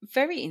they're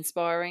very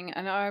inspiring,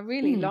 and I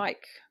really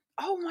like.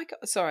 Oh my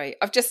god! Sorry,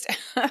 I've just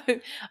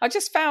I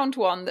just found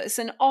one that's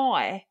an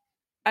eye,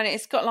 and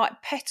it's got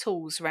like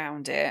petals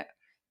round it,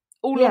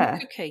 all on a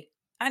cookie,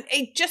 and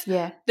it just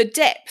the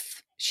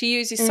depth. She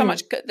uses so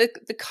much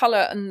the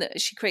color, and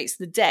she creates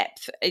the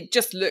depth. It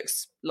just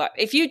looks like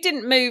if you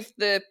didn't move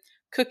the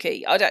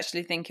cookie, I'd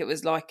actually think it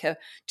was like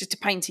just a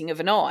painting of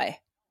an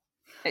eye.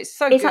 It's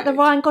so. Is that the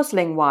Ryan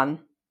Gosling one?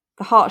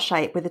 The heart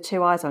shape with the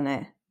two eyes on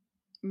it?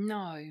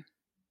 No.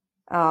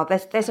 Oh,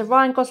 there's a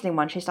Ryan Gosling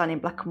one she's done in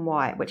black and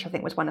white, which I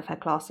think was one of her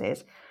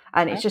classes.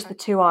 And it's just the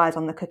two eyes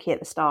on the cookie at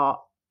the start.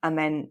 And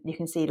then you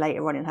can see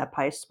later on in her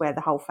posts where the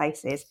whole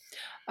face is.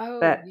 Oh,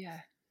 but, yeah.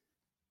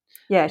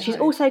 Yeah, she's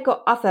also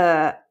got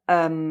other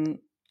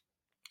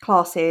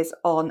classes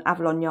on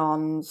Avalon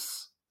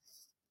Yarn's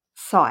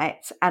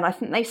site. And I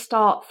think they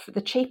start,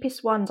 the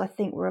cheapest ones I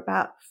think were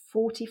about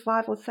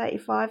 $45 or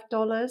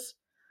 $35.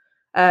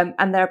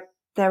 And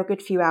they're a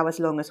good few hours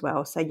long as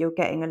well. So you're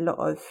getting a lot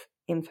of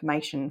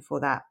information for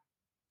that.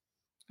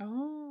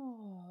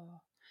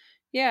 Oh,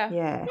 yeah.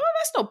 Yeah. Oh,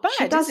 that's not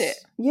bad, is it?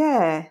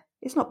 Yeah,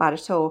 it's not bad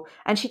at all.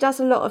 And she does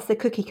a lot of the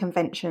cookie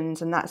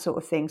conventions and that sort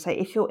of thing. So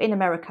if you're in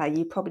America,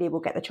 you probably will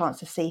get the chance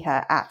to see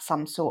her at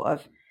some sort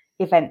of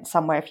event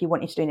somewhere if you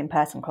wanted to do an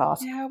in-person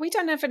class. Yeah, we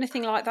don't have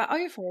anything like that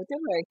over, do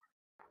we?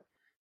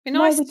 It'd be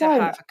nice to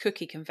have a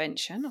cookie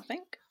convention, I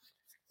think.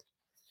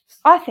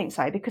 I think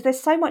so, because there's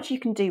so much you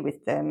can do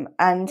with them.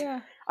 And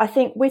I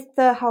think with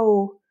the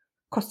whole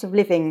cost of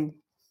living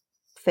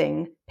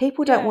thing,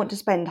 people don't want to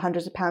spend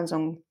hundreds of pounds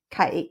on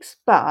cakes,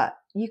 but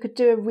you could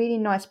do a really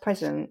nice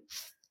present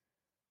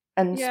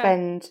and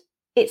spend.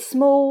 It's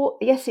small,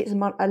 yes, it's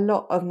a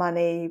lot of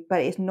money,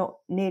 but it's not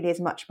nearly as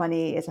much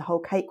money as a whole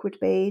cake would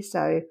be.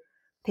 So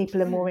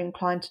people are more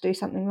inclined to do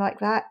something like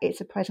that.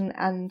 It's a present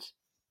and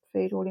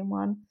food all in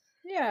one.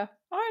 Yeah,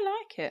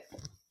 I like it.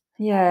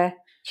 Yeah.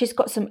 She's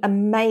got some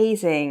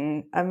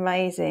amazing,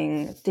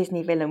 amazing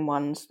Disney villain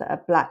ones that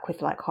are black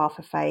with like half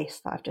a face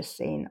that I've just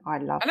seen. I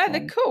love them.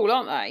 They're cool,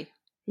 aren't they?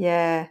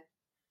 Yeah.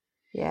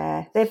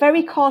 Yeah. They're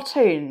very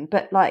cartoon,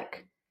 but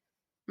like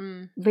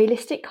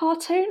realistic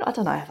cartoon. I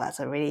don't know if that's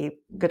a really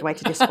good way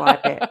to describe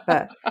it,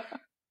 but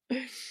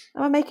am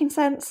I making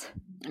sense?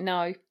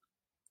 No.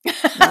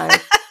 No.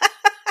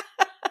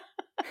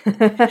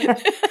 Her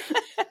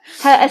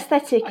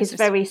aesthetic is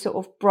very sort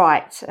of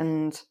bright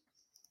and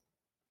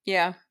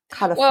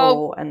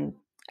colourful, and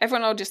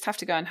everyone will just have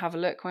to go and have a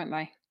look, won't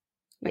they?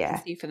 They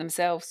can see for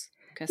themselves.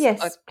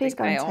 Yes, please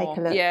go and take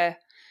a look. Yeah,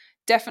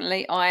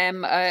 definitely. I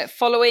am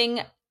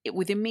following it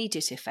with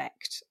immediate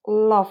effect.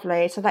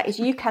 Lovely. So that is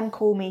You Can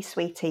Call Me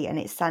Sweetie, and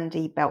it's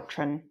Sandy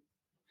Beltran.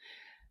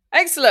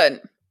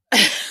 Excellent.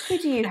 Who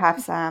do you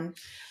have, Sam?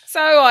 So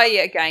I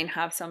again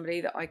have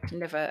somebody that I can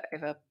never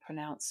ever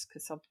pronounce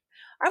because I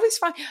always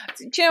find,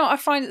 do you know, I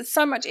find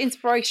so much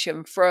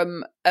inspiration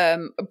from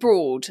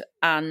abroad,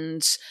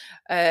 and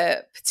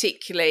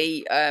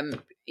particularly,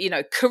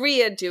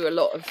 Korea do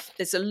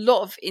there's a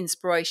lot of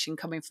inspiration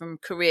coming from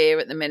Korea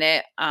at the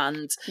minute.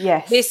 And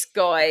this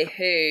guy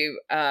who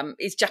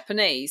is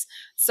Japanese.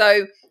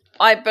 So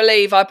I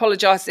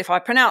apologise if I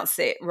pronounce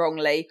it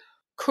wrongly,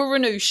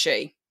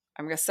 Kuronushi,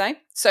 I'm going to say.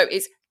 So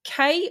it's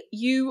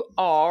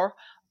KURONUSHI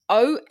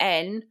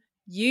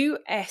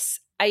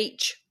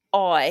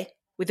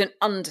with an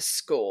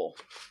underscore.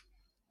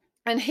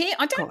 And here,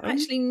 I don't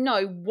actually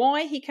know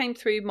why he came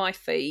through my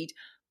feed,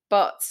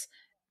 but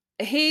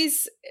he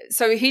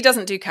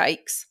doesn't do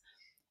cakes.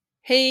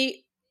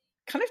 He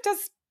kind of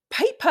does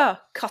paper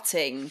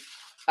cutting,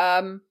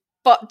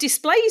 but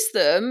displays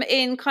them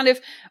in kind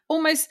of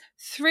almost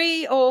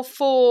 3 or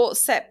 4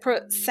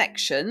 separate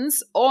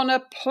sections on a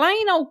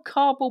plain old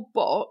cardboard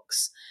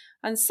box.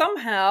 And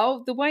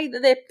somehow, the way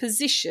that they're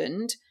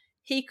positioned,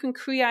 he can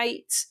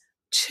create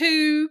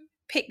 2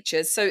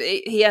 pictures. So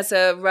he has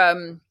a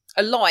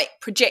light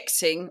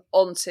projecting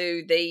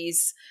onto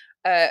these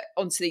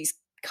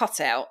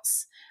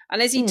cutouts,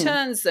 and as he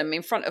turns them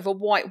in front of a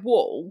white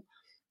wall,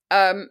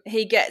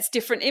 he gets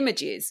different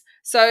images.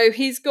 So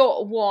he's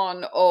got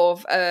one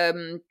of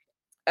Iron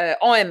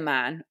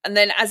Man, and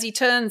then as he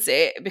turns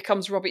it, it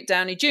becomes Robert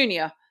Downey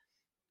Jr.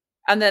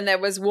 And then there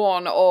was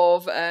one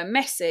of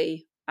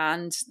Messi,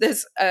 and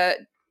there's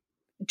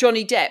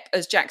Johnny Depp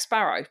as Jack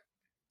Sparrow.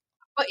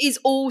 But he's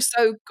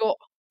also got...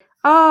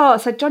 Oh,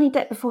 so Johnny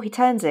Depp, before he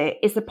turns it,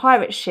 is the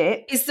pirate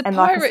ship. Is the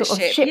pirate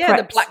ship,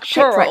 the Black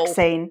shipwreck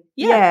scene.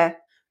 Yeah.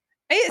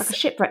 It's like a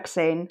shipwreck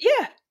scene.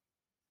 Yeah.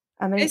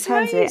 And then he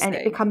turns it and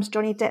it becomes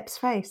Johnny Depp's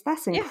face.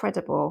 That's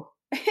incredible.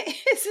 It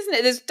is, isn't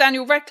it? There's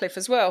Daniel Radcliffe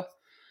as well.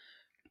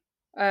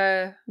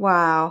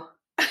 Wow.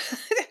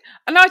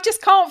 And I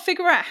just can't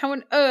figure out how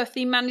on earth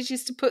he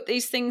manages to put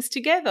these things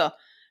together,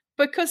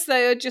 because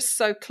they are just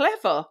so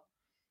clever.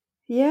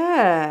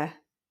 Yeah.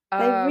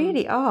 They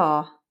really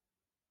are.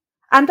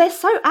 And they're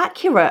so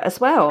accurate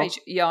as well.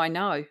 Yeah, I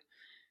know.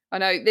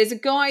 There's a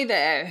guy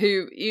there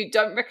who you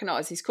don't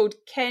recognise. He's called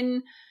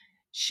Ken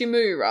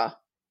Shimura.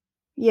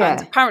 Yeah.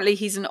 And apparently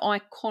he's an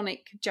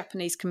iconic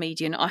Japanese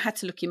comedian. I had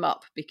to look him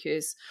up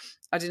because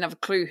I didn't have a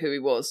clue who he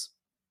was.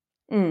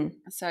 Mm.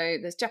 So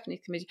there's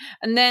Japanese comedian.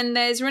 And then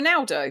there's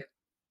Ronaldo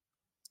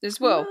as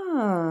well.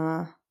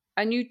 Ah.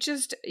 And you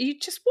just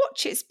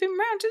watch it spin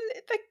round, and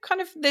they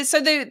kind of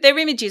their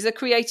images are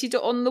created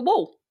on the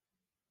wall.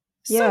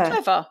 So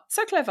clever.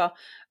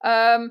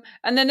 And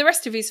then the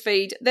rest of his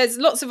feed, there's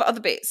lots of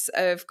other bits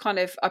of kind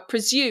of, I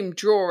presume,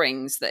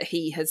 drawings that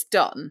he has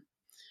done.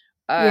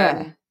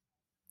 That's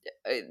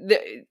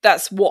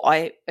what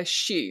I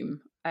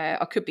assume.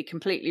 I could be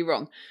completely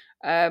wrong.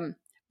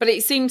 But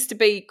it seems to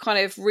be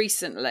kind of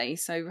recently.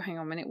 So hang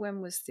on a minute.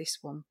 When was this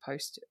one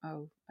posted?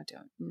 Oh, I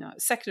don't know.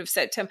 2nd of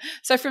September.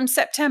 So from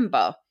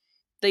September,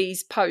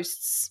 these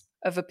posts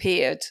have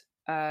appeared.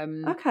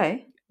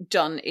 Okay.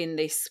 Done in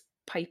this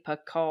paper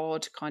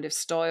card kind of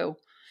style.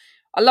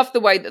 I love the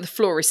way that the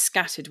floor is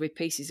scattered with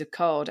pieces of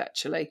card,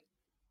 actually.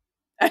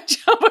 It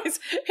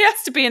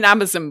has to be an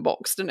Amazon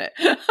box, doesn't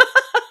it?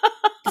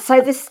 So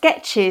the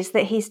sketches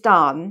that he's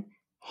done,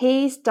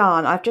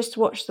 I've just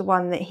watched the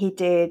one that he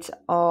did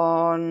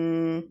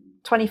on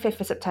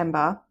 25th of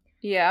September.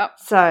 Yeah.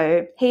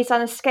 So he's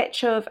done a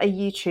sketch of a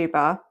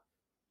YouTuber,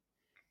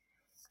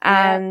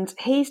 and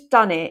he's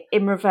done it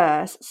in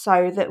reverse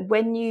so that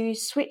when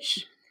he's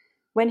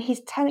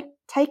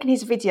taken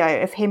his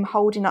video of him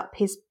holding up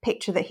his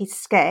picture that he's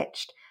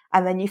sketched,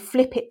 and then you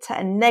flip it to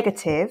a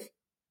negative,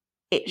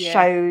 it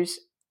shows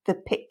the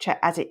picture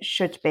as it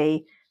should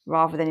be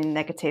rather than in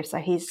negative. So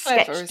he's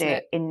sketched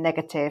it in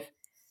negative.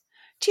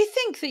 Do you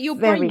think that your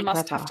brain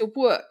must have to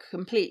work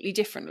completely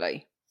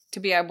differently to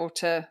be able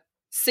to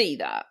see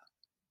that?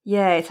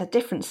 Yeah, it's a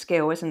different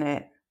skill, isn't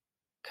it?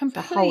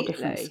 Completely. It's a whole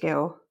different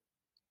skill.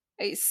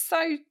 It's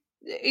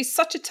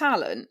such a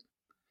talent.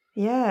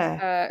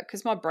 Yeah.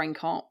 Because my brain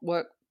can't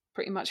work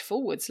pretty much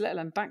forwards, let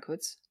alone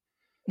backwards.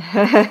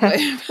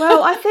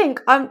 Well, I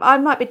think I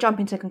might be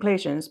jumping to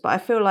conclusions, but I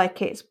feel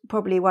like it's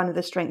probably one of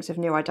the strengths of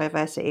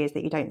neurodiversity is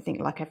that you don't think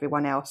like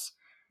everyone else.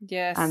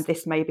 Yes. And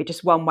this may be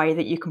just one way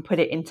that you can put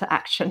it into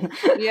action.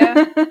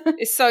 Yeah.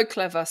 It's so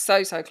clever.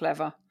 So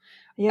clever.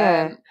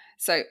 Yeah.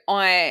 So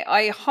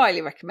I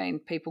highly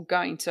recommend people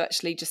going to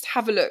actually just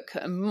have a look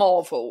and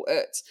marvel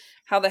at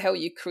how the hell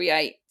you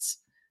create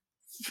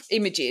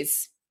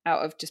images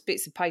out of just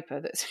bits of paper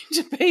that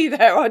seem to be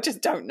there. I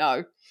just don't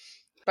know.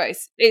 But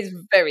it's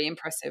very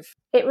impressive.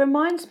 It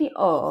reminds me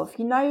of,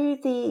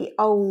 the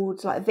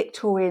old like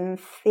Victorian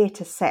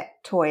theatre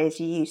set toys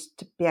you used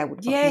to be able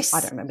to... Yes.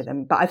 I don't remember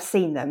them, but I've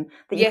seen them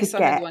that you could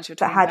get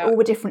that had all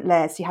the different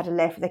layers. So you had a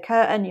layer for the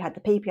curtain, you had the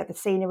people, you had the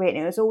scenery, and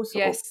it was all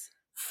sort of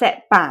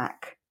set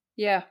back.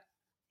 Yeah.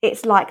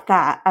 It's like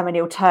that, and then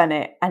he'll turn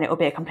it and it'll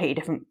be a completely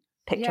different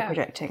picture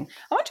projecting.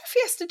 I wonder if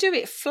he has to do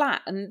it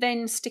flat and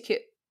then stick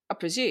it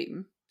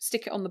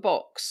on the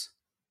box.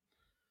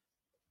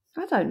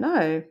 I don't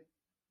know.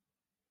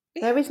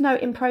 There is no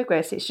in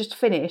progress. It's just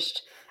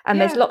finished. And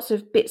there's lots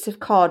of bits of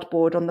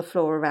cardboard on the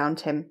floor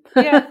around him.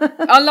 Yeah,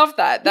 I love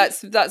that.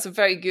 That's a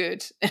very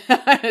good.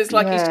 It's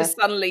like he's just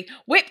suddenly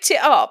whipped it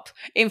up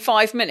in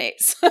 5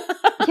 minutes.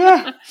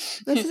 Yeah,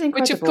 this is incredible.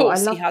 Which of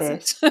course he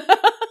hasn't.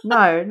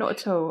 No, not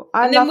at all.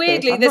 And then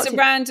weirdly, there's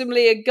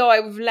randomly a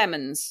guy with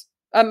limes.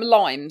 Oh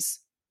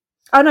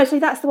no, see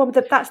that's the one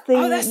with that's the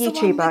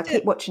YouTuber.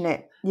 Keep watching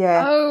it.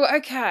 Yeah. Oh,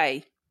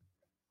 okay.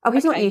 Oh,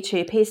 he's not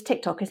YouTube. He's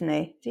TikTok, isn't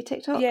he? Is he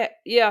TikTok?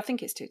 Yeah, I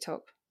think it's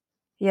TikTok.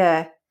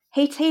 Yeah.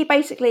 He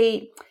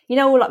basically,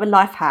 all like the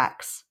life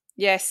hacks.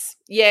 Yes.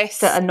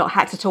 That are not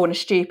hacks at all and are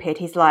stupid.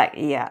 He's like,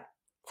 yeah.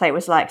 So it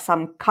was like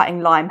some cutting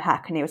lime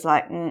hack, and he was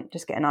like,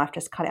 just get a knife,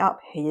 just cut it up.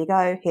 Here you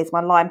go. Here's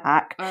my lime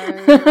hack.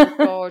 Oh,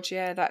 God,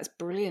 yeah, that's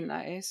brilliant,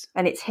 that is.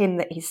 And it's him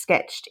that he's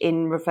sketched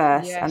in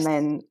reverse and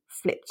then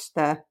flipped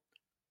the...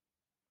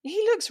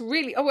 He looks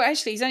really... Oh,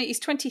 actually, he's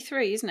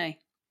 23, isn't he?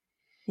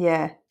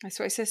 Yeah. That's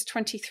what it says,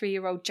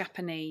 23-year-old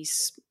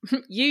Japanese.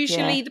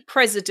 Usually the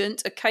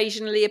president,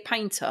 occasionally a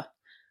painter.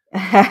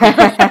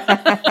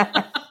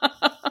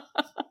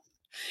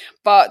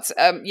 But,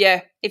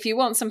 if you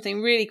want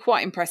something really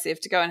quite impressive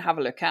to go and have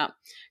a look at,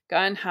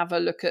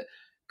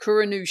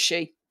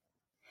 Kuranushi.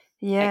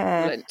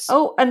 Yeah. Excellent.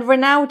 Oh, and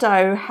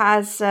Ronaldo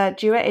has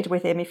duetted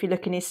with him if you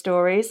look in his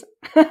stories.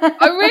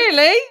 Oh,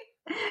 really?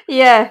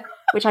 Yeah.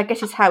 Which I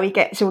guess is how he's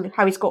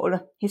got all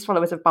his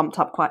followers have bumped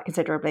up quite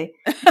considerably.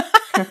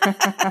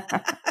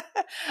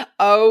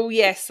 Oh,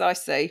 yes, I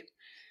see.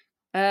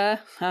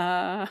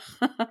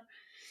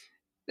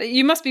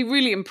 You must be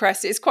really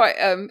impressed. It's quite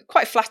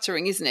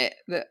flattering, isn't it,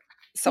 that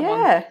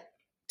someone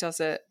does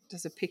a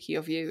picky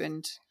of you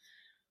and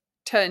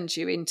turns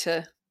you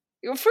into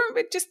from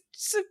just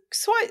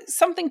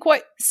something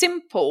quite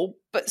simple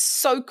but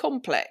so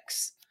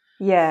complex.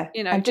 Yeah,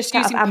 and just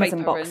using out of Amazon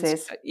paper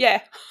boxes.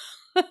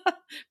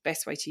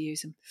 Best way to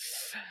use them.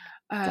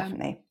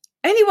 Definitely.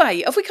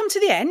 Anyway, have we come to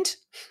the end?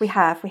 We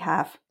have.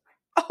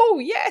 Oh,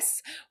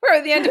 yes. We're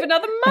at the end of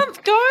another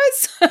month,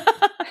 guys.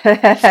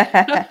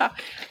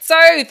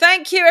 So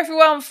thank you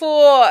everyone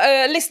for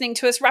listening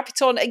to us wrap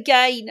it on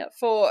again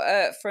for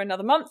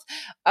another month.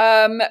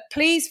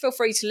 Please feel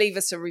free to leave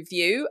us a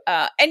review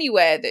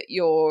anywhere that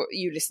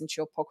you listen to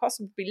your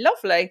podcast. It would be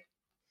lovely.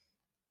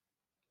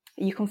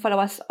 You can follow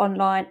us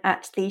online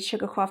at the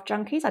Sugarcraft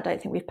Junkies. I don't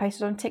think we've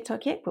posted on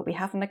TikTok yet, but we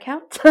have an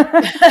account.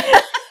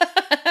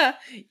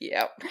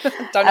 Yeah,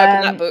 don't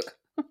open that book.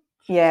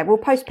 Yeah, we'll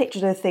post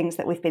pictures of things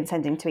that we've been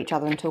sending to each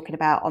other and talking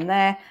about on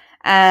there.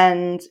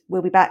 And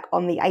we'll be back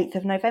on the 8th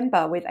of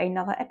November with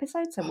another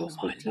episode. So we'll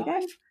speak to you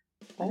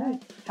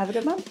then. Have a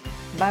good month.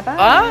 Bye-bye.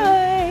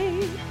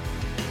 Bye.